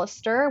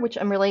McAllister, which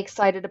I'm really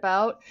excited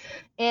about.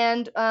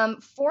 And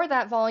for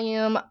that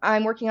volume,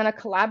 I'm working on a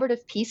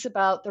collaborative piece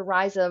about the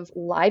rise of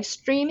live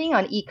streaming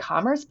on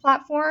e-commerce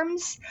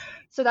platforms.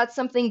 So that's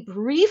something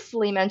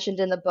briefly mentioned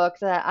in the book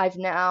that I've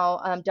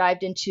now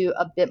dived into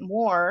a bit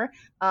more.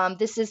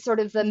 This is sort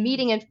of the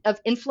meeting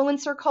of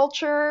influencer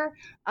culture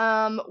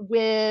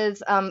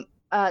with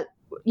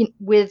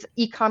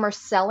e-commerce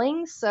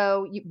selling.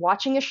 So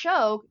watching a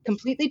show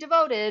completely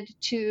devoted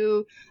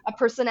to a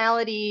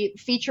personality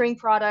featuring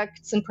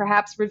products and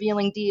perhaps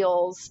revealing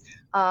deals,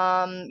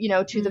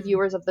 to the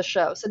viewers of the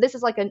show. So this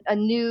is like a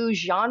new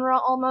genre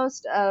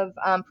almost of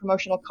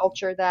promotional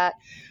culture that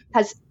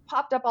has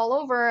popped up all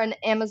over, and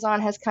Amazon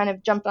has kind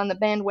of jumped on the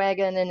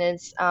bandwagon and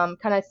is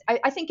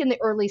I think in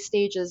the early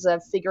stages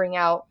of figuring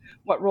out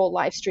what role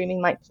live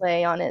streaming might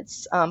play on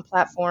its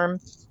platform.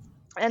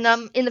 And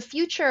in the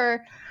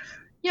future,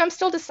 I'm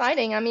still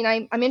deciding. I mean,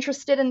 I'm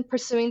interested in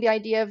pursuing the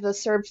idea of the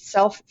served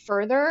self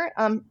further,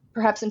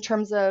 perhaps in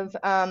terms of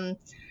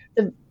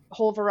the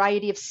whole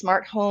variety of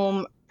smart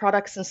home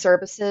products and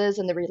services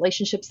and the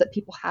relationships that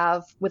people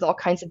have with all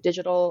kinds of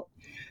digital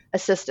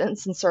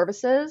assistants and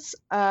services.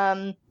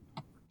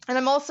 And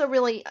I'm also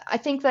I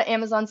think that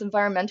Amazon's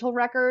environmental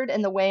record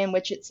and the way in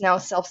which it's now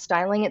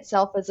self-styling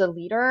itself as a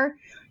leader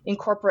in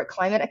corporate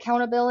climate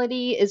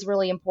accountability is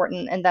really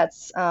important. And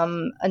that's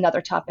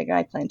another topic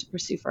I plan to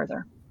pursue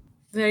further.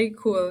 Very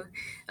cool.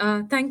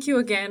 Thank you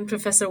again,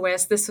 Professor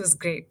West. This was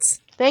great.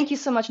 Thank you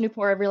so much,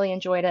 Nupur. I really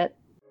enjoyed it.